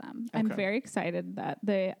related to them. I'm Okay. very excited that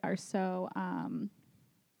they are so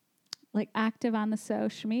like active on the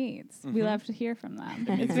social medias. We Mhm. love to hear from them.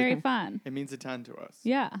 means It's very fun. It means a ton to us.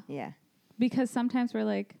 Yeah, Yeah. because sometimes we're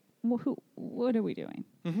like, what are we doing?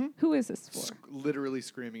 Mm-hmm. Who is this for? Literally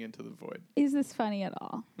screaming into the void. Is this funny at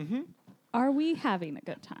all? Mm-hmm. Are we having a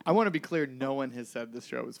good time? I want to be clear. No one has said this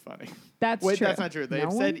show is funny. That's Wait, true. that's not true. They've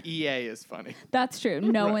No said EA is funny. That's true.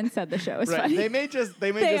 No Right. one said the show is Right. funny. They may just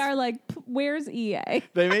They are like, where's E EA?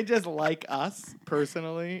 they may just like us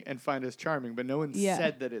personally and find us charming, but no one Yeah.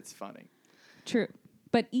 said that it's funny. True.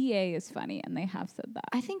 But EA is funny, and they have said that.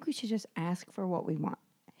 I think we should just ask for what we want.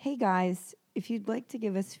 Hey, guys, if you'd like to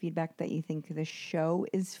give us feedback that you think the show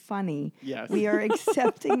is funny, Yes. we are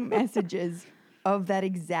accepting messages of that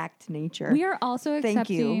exact nature. We are also Thank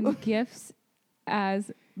you. accepting gifts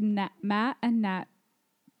as Matt and Nat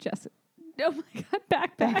Jessica. Oh my God,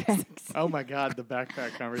 backpacks. Backpacks. Oh my God, the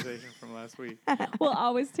backpack conversation from last week. We'll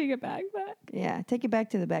always take a backpack. Yeah, take it back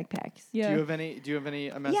to the backpacks. Yeah. Do you have any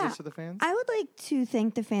a message Yeah, to the fans? I would like to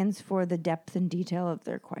thank the fans for the depth and detail of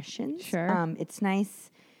their questions. Sure. It's nice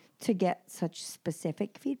to get such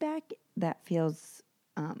specific feedback that feels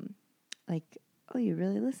like, oh, you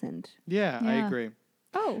really listened. Yeah, I Yeah. agree.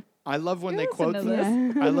 Oh, I love when You they listen quote to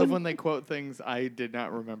things. this. I love when they quote things I did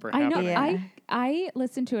not remember I know. happening. Yeah. I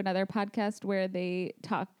listened to another podcast where they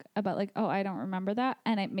talk about like, oh, I don't remember that,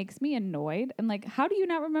 and it makes me annoyed. And like, how do you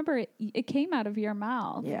not remember it? It came out of your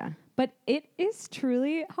mouth. Yeah. But it is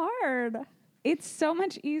truly hard. It's so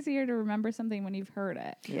much easier to remember something when you've heard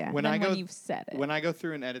it Yeah. When than I go when you've said it. When I go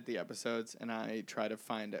through and edit the episodes and I try to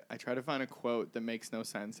find a quote that makes no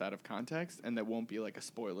sense out of context and that won't be like a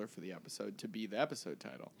spoiler for the episode to be the episode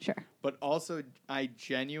title. Sure. But also I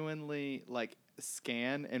genuinely like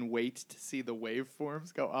scan and wait to see the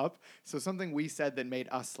waveforms go up. So something we said that made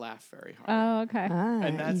us laugh very hard. Oh, okay.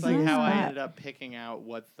 And that's easy like how I spot. ended up picking out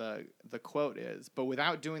what the quote is. But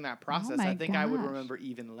without doing that process, my I think I would gosh. remember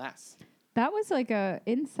even less. That was like a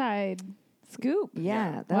inside scoop.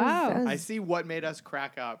 Yeah. That Wow. Was, that was I see what made us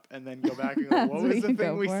crack up and then go back and go, That's what what was you the go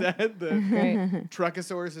thing we for. said? The Great.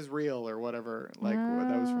 Truckosaurus is real or whatever. Like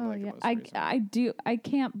that was from like the yeah. most recent. I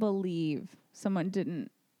can't believe someone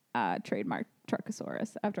didn't trademark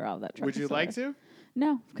Truckosaurus after all that. Would you like Truckosaurus. to?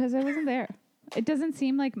 No, because I wasn't there. It doesn't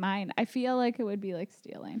seem like mine. I feel like it would be like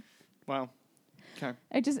stealing. Well, okay.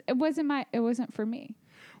 It wasn't for me.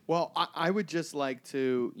 Well, I would just like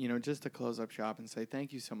to, just to close up shop and say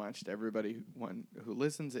thank you so much to everybody who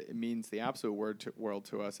listens. It means the absolute world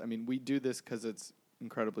to us. I mean, we do this because it's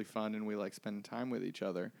incredibly fun and we like spending time with each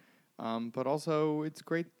other. But also, it's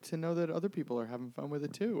great to know that other people are having fun with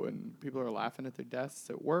it too, and people are laughing at their desks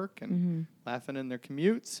at work and laughing in their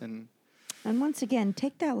commutes and. And once again,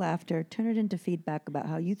 take that laughter, turn it into feedback about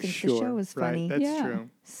how you think the show is funny. Right, that's Yeah. true.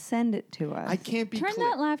 Send it to us. I can't be Turn clear.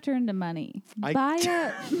 that laughter into money. I-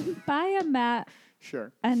 Buy a Matt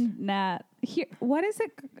Sure. and Nat. Here, what is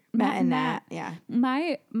it? Matt and Nat. Yeah.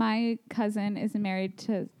 My cousin is married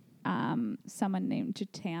to someone named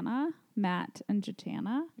Jatana, Matt and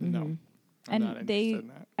Jatana. No. I'm And not interested they, in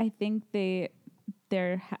that. I think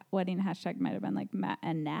their wedding hashtag might have been like Matt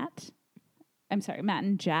and Nat. I'm sorry, Matt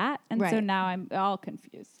and Jat. And so Right. now I'm all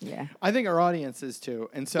confused. Yeah. I think our audience is too.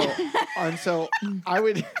 And so I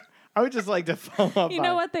would just like to follow up You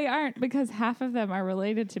know on- what? They aren't, because half of them are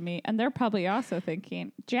related to me, and they're probably also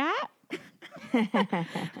thinking, Jat?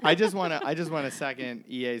 I just want to second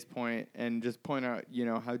EA's point and just point out,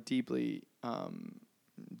 how deeply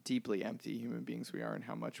empty human beings we are and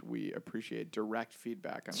how much we appreciate direct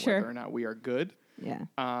feedback on Sure. whether or not we are good. Yeah.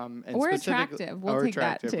 And Or specifically- attractive. We'll or take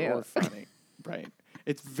that, attractive too. or funny. Right.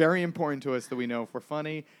 It's very important to us that we know if we're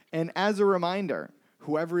funny. And as a reminder,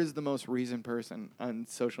 whoever is the most recent person on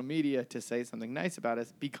social media to say something nice about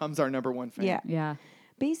us becomes our number one fan. Yeah. Yeah.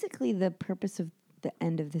 Basically, the purpose of the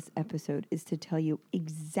end of this episode is to tell you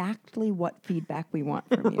exactly what feedback we want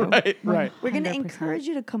from you. Right. We're going to 100%. encourage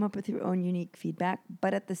you to come up with your own unique feedback,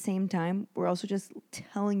 but at the same time, we're also just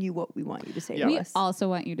telling you what we want you to say Yeah. to We us. also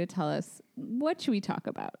want you to tell us, what should we talk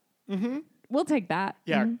about? Mm-hmm. We'll take that.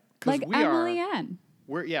 Yeah. 'Cause Like we Emily are. Ann.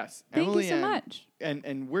 We're yes. Thank Emily you so Ann, much.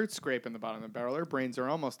 And we're scraping the bottom of the barrel. Our brains are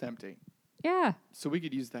almost empty. Yeah. So we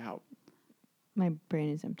could use the help. My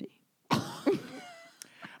brain is empty.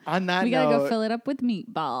 On that We note, gotta go fill it up with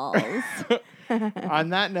meatballs. on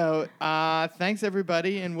that note, thanks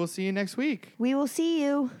everybody, and we'll see you next week. We will see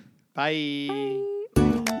you. Bye. Bye.